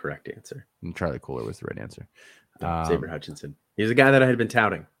is the correct answer. And Charlie Kohler was the right answer. Xavier Hutchinson. He's a guy that I had been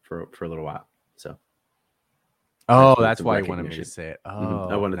touting for a little while. So. Oh, that's why you wanted me to say it. Oh,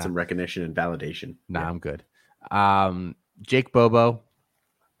 I wanted some recognition and validation. Nah, yeah. I'm good. Jake Bobo,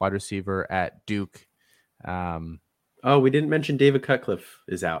 wide receiver at Duke. We didn't mention David Cutcliffe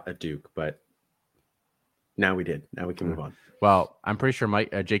is out at Duke, but now we did. Now we can move on. Well, I'm pretty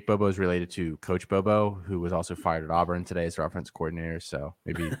sure Jake Bobo is related to Coach Bobo, who was also fired at Auburn today as offense coordinator. So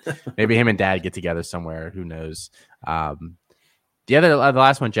maybe him and Dad get together somewhere. Who knows? The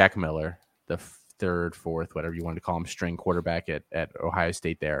last one, Jack Miller, the third, fourth, whatever you want to call him, string quarterback at Ohio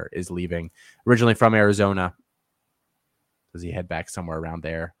State there, is leaving. Originally from Arizona. Does he head back somewhere around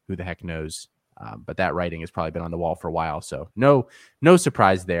there? Who the heck knows? But that writing has probably been on the wall for a while. So no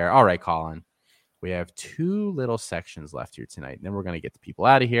surprise there. All right, Colin. We have 2 little sections left here tonight. And then we're going to get the people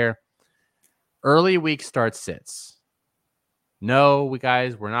out of here. Early week start sits. No,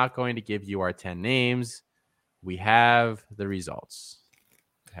 we're not going to give you our 10 names. We have the results.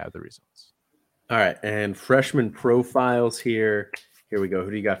 All right. And freshman profiles here. Here we go.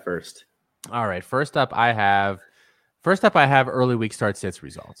 Who do you got first? All right. First up, I have early week start sits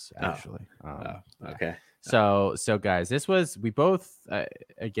results, actually. Okay. So guys, we both,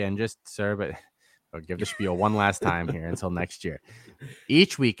 again, just sir, but I'll give the spiel one last time here until next year.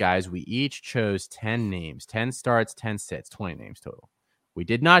 Each week, guys, we each chose 10 names, 10 starts, 10 sits, 20 names total. We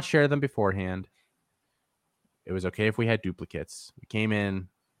did not share them beforehand. It was okay if we had duplicates. We came in,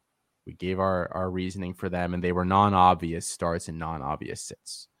 we gave our reasoning for them, and they were non-obvious starts and non-obvious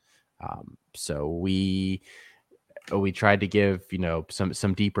sits. So we tried to give,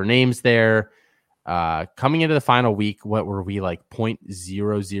 some deeper names there. Coming into the final week, what were we like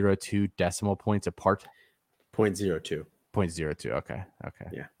 0.002 decimal points apart? 0.02. 0.02. Okay.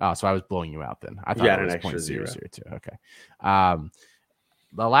 Yeah. Oh, so I was blowing you out then. I thought it was an extra 0.002. Okay.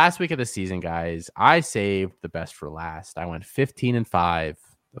 The last week of the season, guys, I saved the best for last. I went 15-5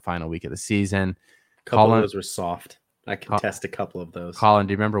 the final week of the season. A couple of those were soft. I can test a couple of those. Colin,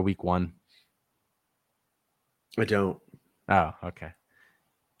 do you remember week 1? I don't. Oh, okay.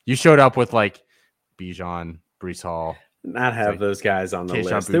 You showed up with like Bijan, Breece Hall. Not have those guys on the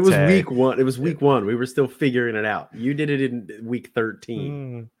Kayshon list. Boutte. It was week 1. It was week 1. We were still figuring it out. You did it in week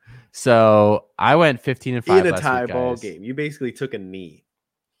 13. So I went 15-5 in a last tie week, ball guys. game. You basically took a knee.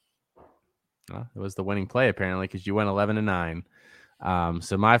 Well, it was the winning play apparently because you went 11-9.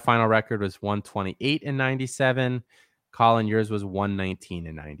 So my final record was 128-97. Colin, yours was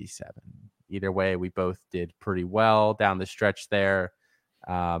 119-97. Either way, we both did pretty well down the stretch there.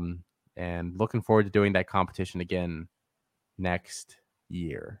 And looking forward to doing that competition again next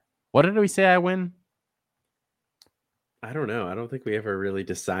year. What did we say I win? I don't know. I don't think we ever really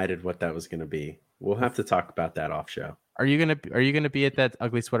decided what that was going to be. We'll have to talk about that off show. Are you gonna be at that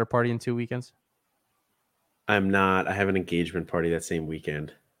ugly sweater party in 2 weekends? I'm not. I have an engagement party that same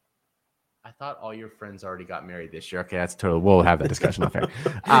weekend. I thought all your friends already got married this year. Okay, that's totally. We'll have that discussion off air.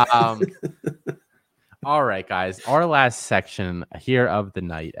 All right, guys. Our last section here of the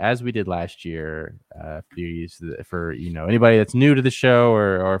night, as we did last year, for anybody that's new to the show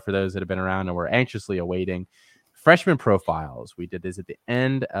or for those that have been around and we're anxiously awaiting freshman profiles. We did this at the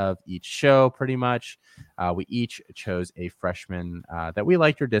end of each show, pretty much. We each chose a freshman that we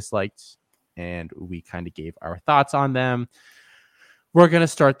liked or disliked, and we kind of gave our thoughts on them. We're gonna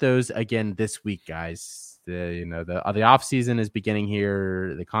start those again this week, guys. The off season is beginning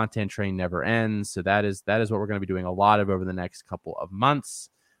here. The content train never ends, so that is what we're gonna be doing a lot of over the next couple of months.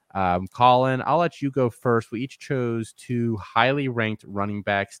 Colin, I'll let you go first. We each chose 2 highly ranked running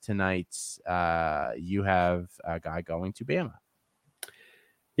backs tonight. You have a guy going to Bama.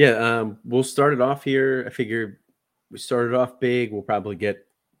 Yeah, we'll start it off here. I figure we started off big. We'll probably get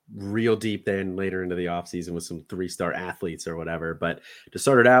real deep then later into the offseason with some 3-star athletes or whatever. But to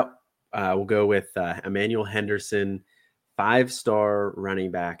start it out, we'll go with Emmanuel Henderson, 5-star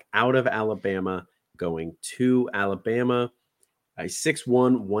running back out of Alabama, going to Alabama. He's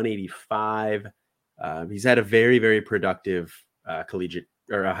 6'1", 185. He's had a very, very productive collegiate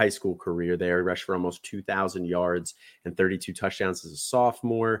or a high school career there. He rushed for almost 2,000 yards and 32 touchdowns as a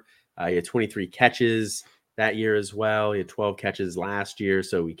sophomore. He had 23 catches that year as well. He had 12 catches last year,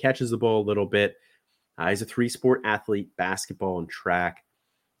 so he catches the ball a little bit. He's a 3-sport athlete, basketball and track.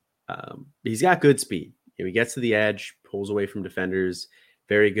 He's got good speed. He gets to the edge, pulls away from defenders,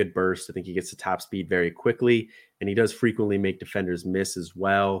 very good burst. I think he gets to top speed very quickly, and he does frequently make defenders miss as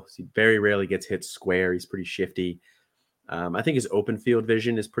well. He very rarely gets hit square. He's pretty shifty. I think his open field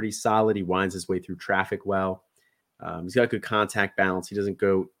vision is pretty solid. He winds his way through traffic well. He's got good contact balance. He doesn't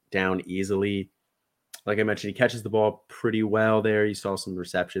go down easily. Like I mentioned, he catches the ball pretty well there. You saw some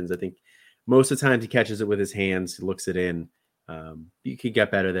receptions. I think most of the times he catches it with his hands. He looks it in. You could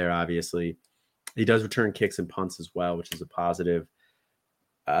get better there, obviously. He does return kicks and punts as well, which is a positive.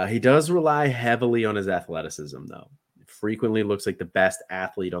 He does rely heavily on his athleticism, though. Frequently looks like the best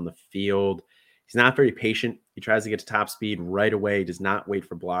athlete on the field. He's not very patient. He tries to get to top speed right away. He does not wait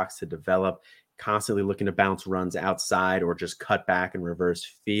for blocks to develop. Constantly looking to bounce runs outside or just cut back and reverse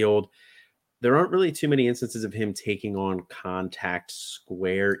field. There aren't really too many instances of him taking on contact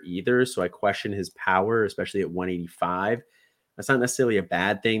square either. So I question his power, especially at 185. That's not necessarily a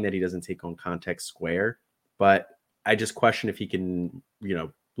bad thing that he doesn't take on contact square, but I just question if he can,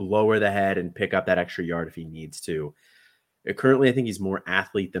 lower the head and pick up that extra yard if he needs to. Currently, I think he's more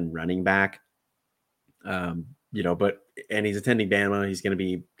athlete than running back. And he's attending Bama. He's going to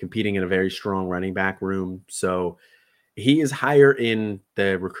be competing in a very strong running back room. So he is higher in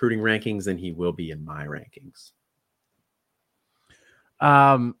the recruiting rankings than he will be in my rankings.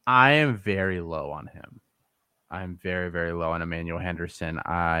 I am very low on him. I'm very, very low on Emmanuel Henderson.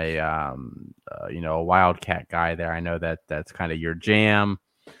 A Wildcat guy there. I know that's kind of your jam.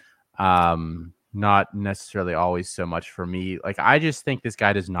 Not necessarily always so much for me. Like, I just think this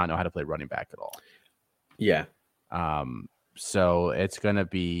guy does not know how to play running back at all. Yeah. So it's going to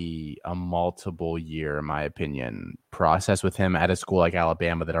be a multiple year, in my opinion, process with him at a school like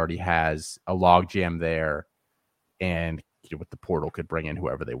Alabama that already has a log jam there, and with the portal could bring in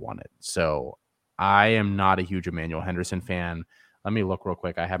whoever they wanted. So I am not a huge Emmanuel Henderson fan. Let me look real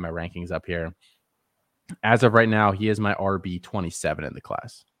quick. I have my rankings up here. As of right now, he is my RB 27 in the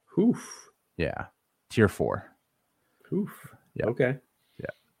class. Oof. Yeah. Tier 4. Oof. Yeah. Okay.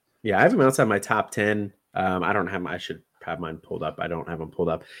 Yeah. Yeah. I have him outside my top 10. I should have mine pulled up. I don't have him pulled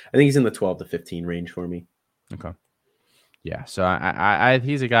up. I think he's in the 12 to 15 range for me. Okay. Yeah. So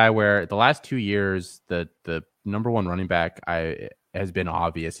he's a guy where the last 2 years, the number one running back has been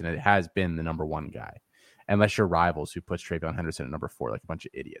obvious, and it has been the number one guy, unless you're rivals who puts TreVeyon Henderson at number 4, like a bunch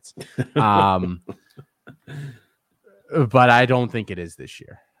of idiots. But I don't think it is this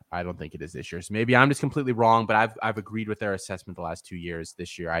year. So maybe I'm just completely wrong, but I've agreed with their assessment the last 2 years.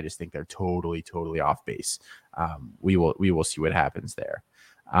 This year, I just think they're totally off base. We will see what happens there.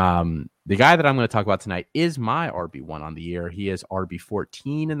 The guy that I'm going to talk about tonight is my RB1 on the year. He is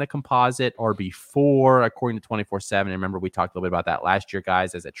RB14 in the composite, RB4 according to 24/7. Remember, we talked a little bit about that last year,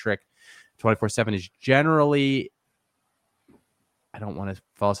 guys, as a trick. 24/7 is generally, I don't want to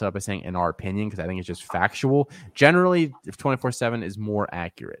follow it up by saying in our opinion, because I think it's just factual. Generally, if 24/7 is more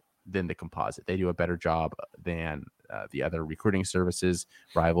accurate than the composite. They do a better job than the other recruiting services,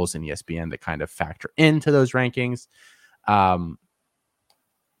 Rivals and ESPN, that kind of factor into those rankings.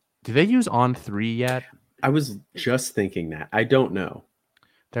 Do they use On3 yet? I was just thinking that. I don't know.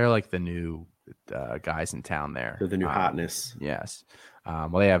 They're like the new guys in town there. They're the new hotness. Yes.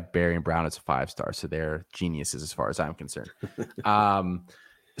 Well, they have Barry and Brown as a 5-star, so they're geniuses as far as I'm concerned. But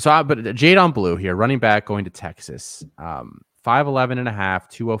Jadon Blue here, running back going to Texas, 5'11 and a half,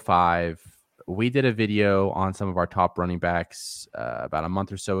 205. We did a video on some of our top running backs about a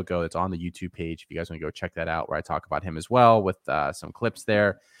month or so ago. It's on the YouTube page. If you guys want to go check that out, where I talk about him as well with some clips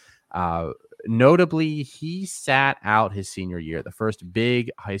there. Notably, he sat out his senior year, the first big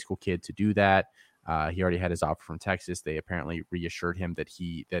high school kid to do that. He already had his offer from Texas. They apparently reassured him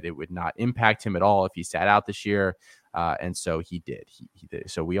that it would not impact him at all if he sat out this year. And so he did. He did.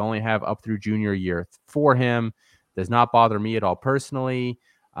 So we only have up through junior year for him. Does not bother me at all personally,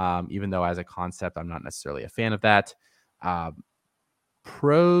 even though as a concept, I'm not necessarily a fan of that.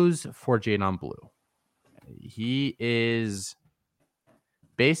 Pros for Jadon Blue. He is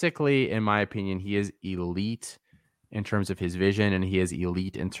basically, in my opinion, he is elite in terms of his vision, and he is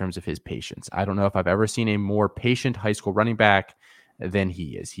elite in terms of his patience. I don't know if I've ever seen a more patient high school running back than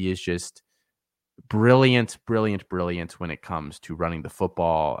he is. He is just brilliant when it comes to running the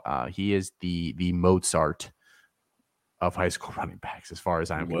football. He is the Mozart of high school running backs, as far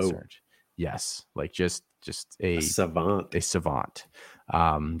as I'm concerned. Yes, like just a savant.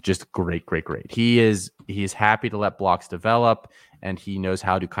 Just great. He is happy to let blocks develop, and he knows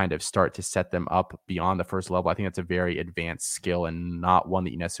how to kind of start to set them up beyond the first level. I think that's a very advanced skill and not one that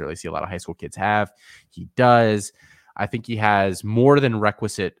you necessarily see a lot of high school kids have. He does. I think he has more than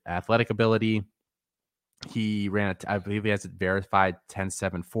requisite athletic ability. He ran, I believe he has a verified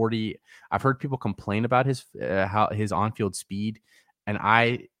 10.740. I've heard people complain about his on-field speed, and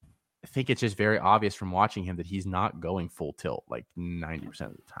I think it's just very obvious from watching him that he's not going full tilt like 90%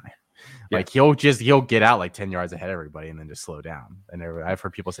 of the time. Yeah. Like he'll get out like 10 yards ahead of everybody and then just slow down. And I've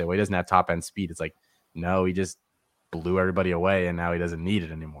heard people say, well, he doesn't have top end speed. It's like, no, he just blew everybody away and now he doesn't need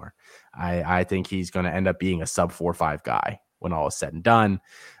it anymore. I think he's going to end up being a sub 4.5 guy when all is said and done.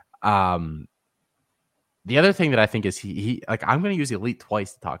 The other thing that I think is he like, I'm going to use elite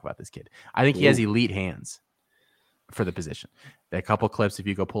twice to talk about this kid. I think he has elite hands for the position. A couple clips, if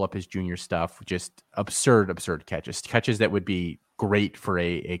you go pull up his junior stuff, just absurd catches that would be great for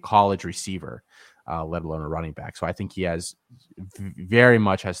a college receiver, let alone a running back. So I think he has very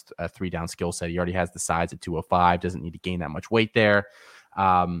much has a 3-down skill set. He already has the size at 205, doesn't need to gain that much weight there.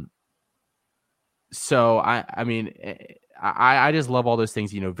 So I mean, I just love all those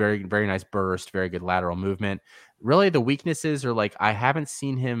things, very, very nice burst, very good lateral movement. Really, the weaknesses are like, I haven't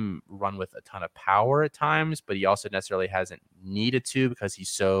seen him run with a ton of power at times, but he also necessarily hasn't needed to because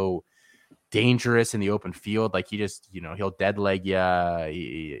he's so dangerous in the open field. Like he just, he'll dead leg you.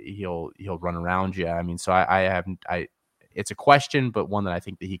 He'll run around you. I mean, so it's a question, but one that I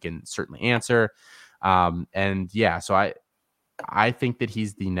think that he can certainly answer. And yeah, so I think that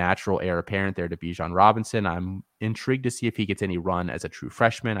he's the natural heir apparent there to Bijan Robinson. I'm intrigued to see if he gets any run as a true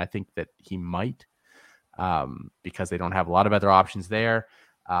freshman. I think that he might, because they don't have a lot of other options there.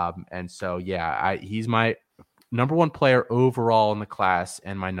 And so, yeah, he's my number one player overall in the class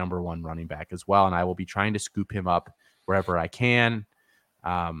and my number one running back as well. And I will be trying to scoop him up wherever I can.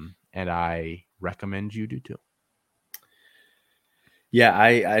 And I recommend you do too. Yeah,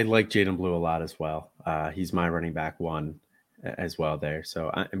 I like Jaden Blue a lot as well. He's my running back one as well there.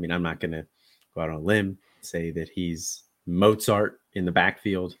 So, I mean, I'm not going to go out on a limb, say that he's Mozart in the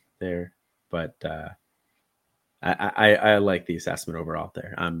backfield there, but I like the assessment overall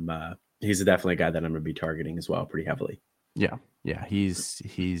there. He's definitely a guy that I'm going to be targeting as well pretty heavily. Yeah. He's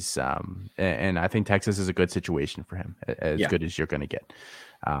and I think Texas is a good situation for him, as good as you're going to get.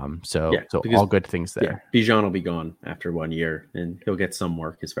 So all good things there. Yeah, Bijan will be gone after 1 year, and he'll get some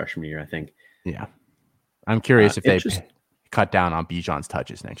work his freshman year, I think. Yeah, I'm curious if they cut down on Bijan's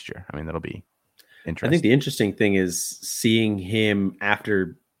touches next year. I mean, that'll be interesting. I think the interesting thing is seeing him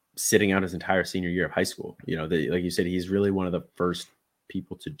after sitting out his entire senior year of high school. Like you said, he's really one of the first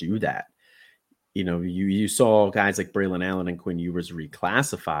people to do that. You saw guys like Braylon Allen and Quinn Ewers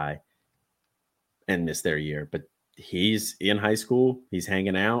reclassify and miss their year, but he's in high school, he's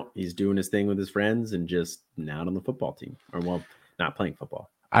hanging out, he's doing his thing with his friends, and just not on the football team, or not playing football.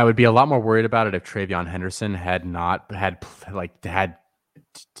 I would be a lot more worried about it if Travion Henderson had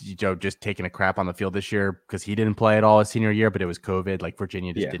just taken a crap on the field this year, because he didn't play at all his senior year, but it was COVID. Like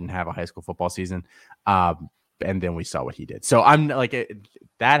Virginia just didn't have a high school football season. And then we saw what he did. So I'm like,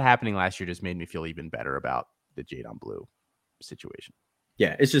 that happening last year just made me feel even better about the Jaden Blue situation.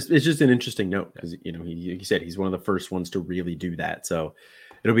 Yeah, it's just an interesting note, because he said he's one of the first ones to really do that. So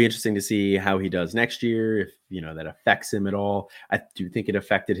it'll be interesting to see how he does next year, if that affects him at all. I do think it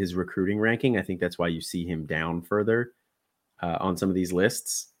affected his recruiting ranking. I think that's why you see him down further on some of these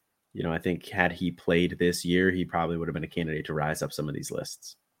lists. I think had he played this year, he probably would have been a candidate to rise up some of these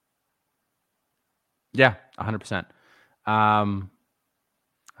lists. Yeah, 100%. All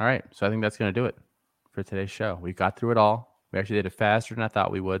right, so I think that's going to do it for today's show. We got through it all. We actually did it faster than I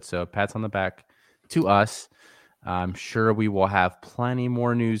thought we would, so pats on the back to us. I'm sure we will have plenty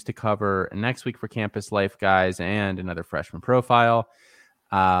more news to cover next week for Campus Life, guys, and another freshman profile.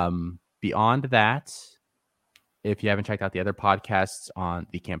 Beyond that, if you haven't checked out the other podcasts on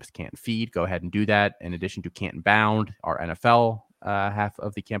the Campus Canton feed, go ahead and do that. In addition to Canton Bound, our NFL half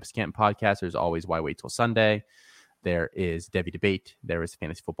of the Campus Canton podcast, there's always Why Wait Till Sunday. There is Devy Debate. There is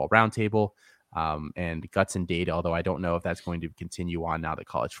Fantasy Football Roundtable, and Guts and Data, although I don't know if that's going to continue on now that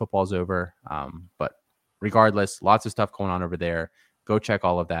college football is over. But regardless, lots of stuff going on over there. Go check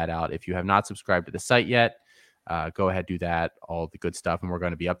all of that out. If you have not subscribed to the site yet, go ahead, do that, all the good stuff. And we're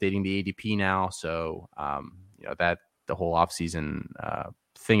going to be updating the ADP now. So, that the whole offseason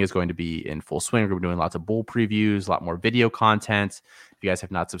thing is going to be in full swing. We're going to be doing lots of bowl previews, a lot more video content. If you guys have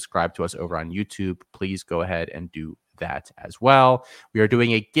not subscribed to us over on YouTube, please go ahead and do that as well. We are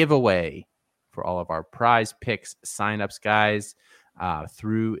doing a giveaway for all of our Prize Picks signups, guys,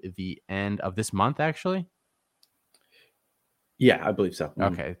 through the end of this month, actually. Yeah, I believe so.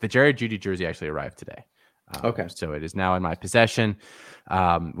 Okay. The Jerry Jeudy jersey actually arrived today. Okay. So it is now in my possession.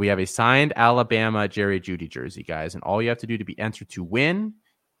 We have a signed Alabama Jerry Jeudy jersey, guys. And all you have to do to be entered to win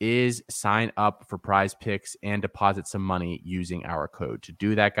is sign up for Prize Picks and deposit some money using our code. To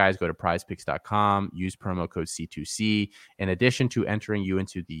do that, guys, go to prizepicks.com, use promo code C2C. In addition to entering you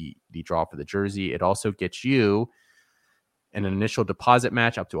into the draw for the jersey, it also gets you an initial deposit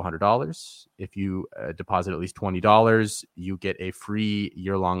match up to $100. If you deposit at least $20, you get a free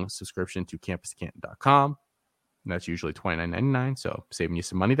year-long subscription to campuscanton.com. And that's usually $29.99, so saving you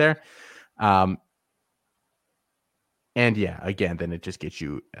some money there. And yeah, again, then it just gets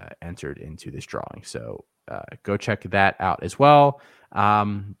you entered into this drawing. So go check that out as well.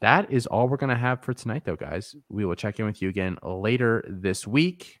 That is all we're going to have for tonight, though, guys. We will check in with you again later this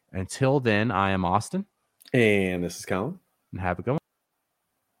week. Until then, I am Austin. And this is Colin. And have a good one.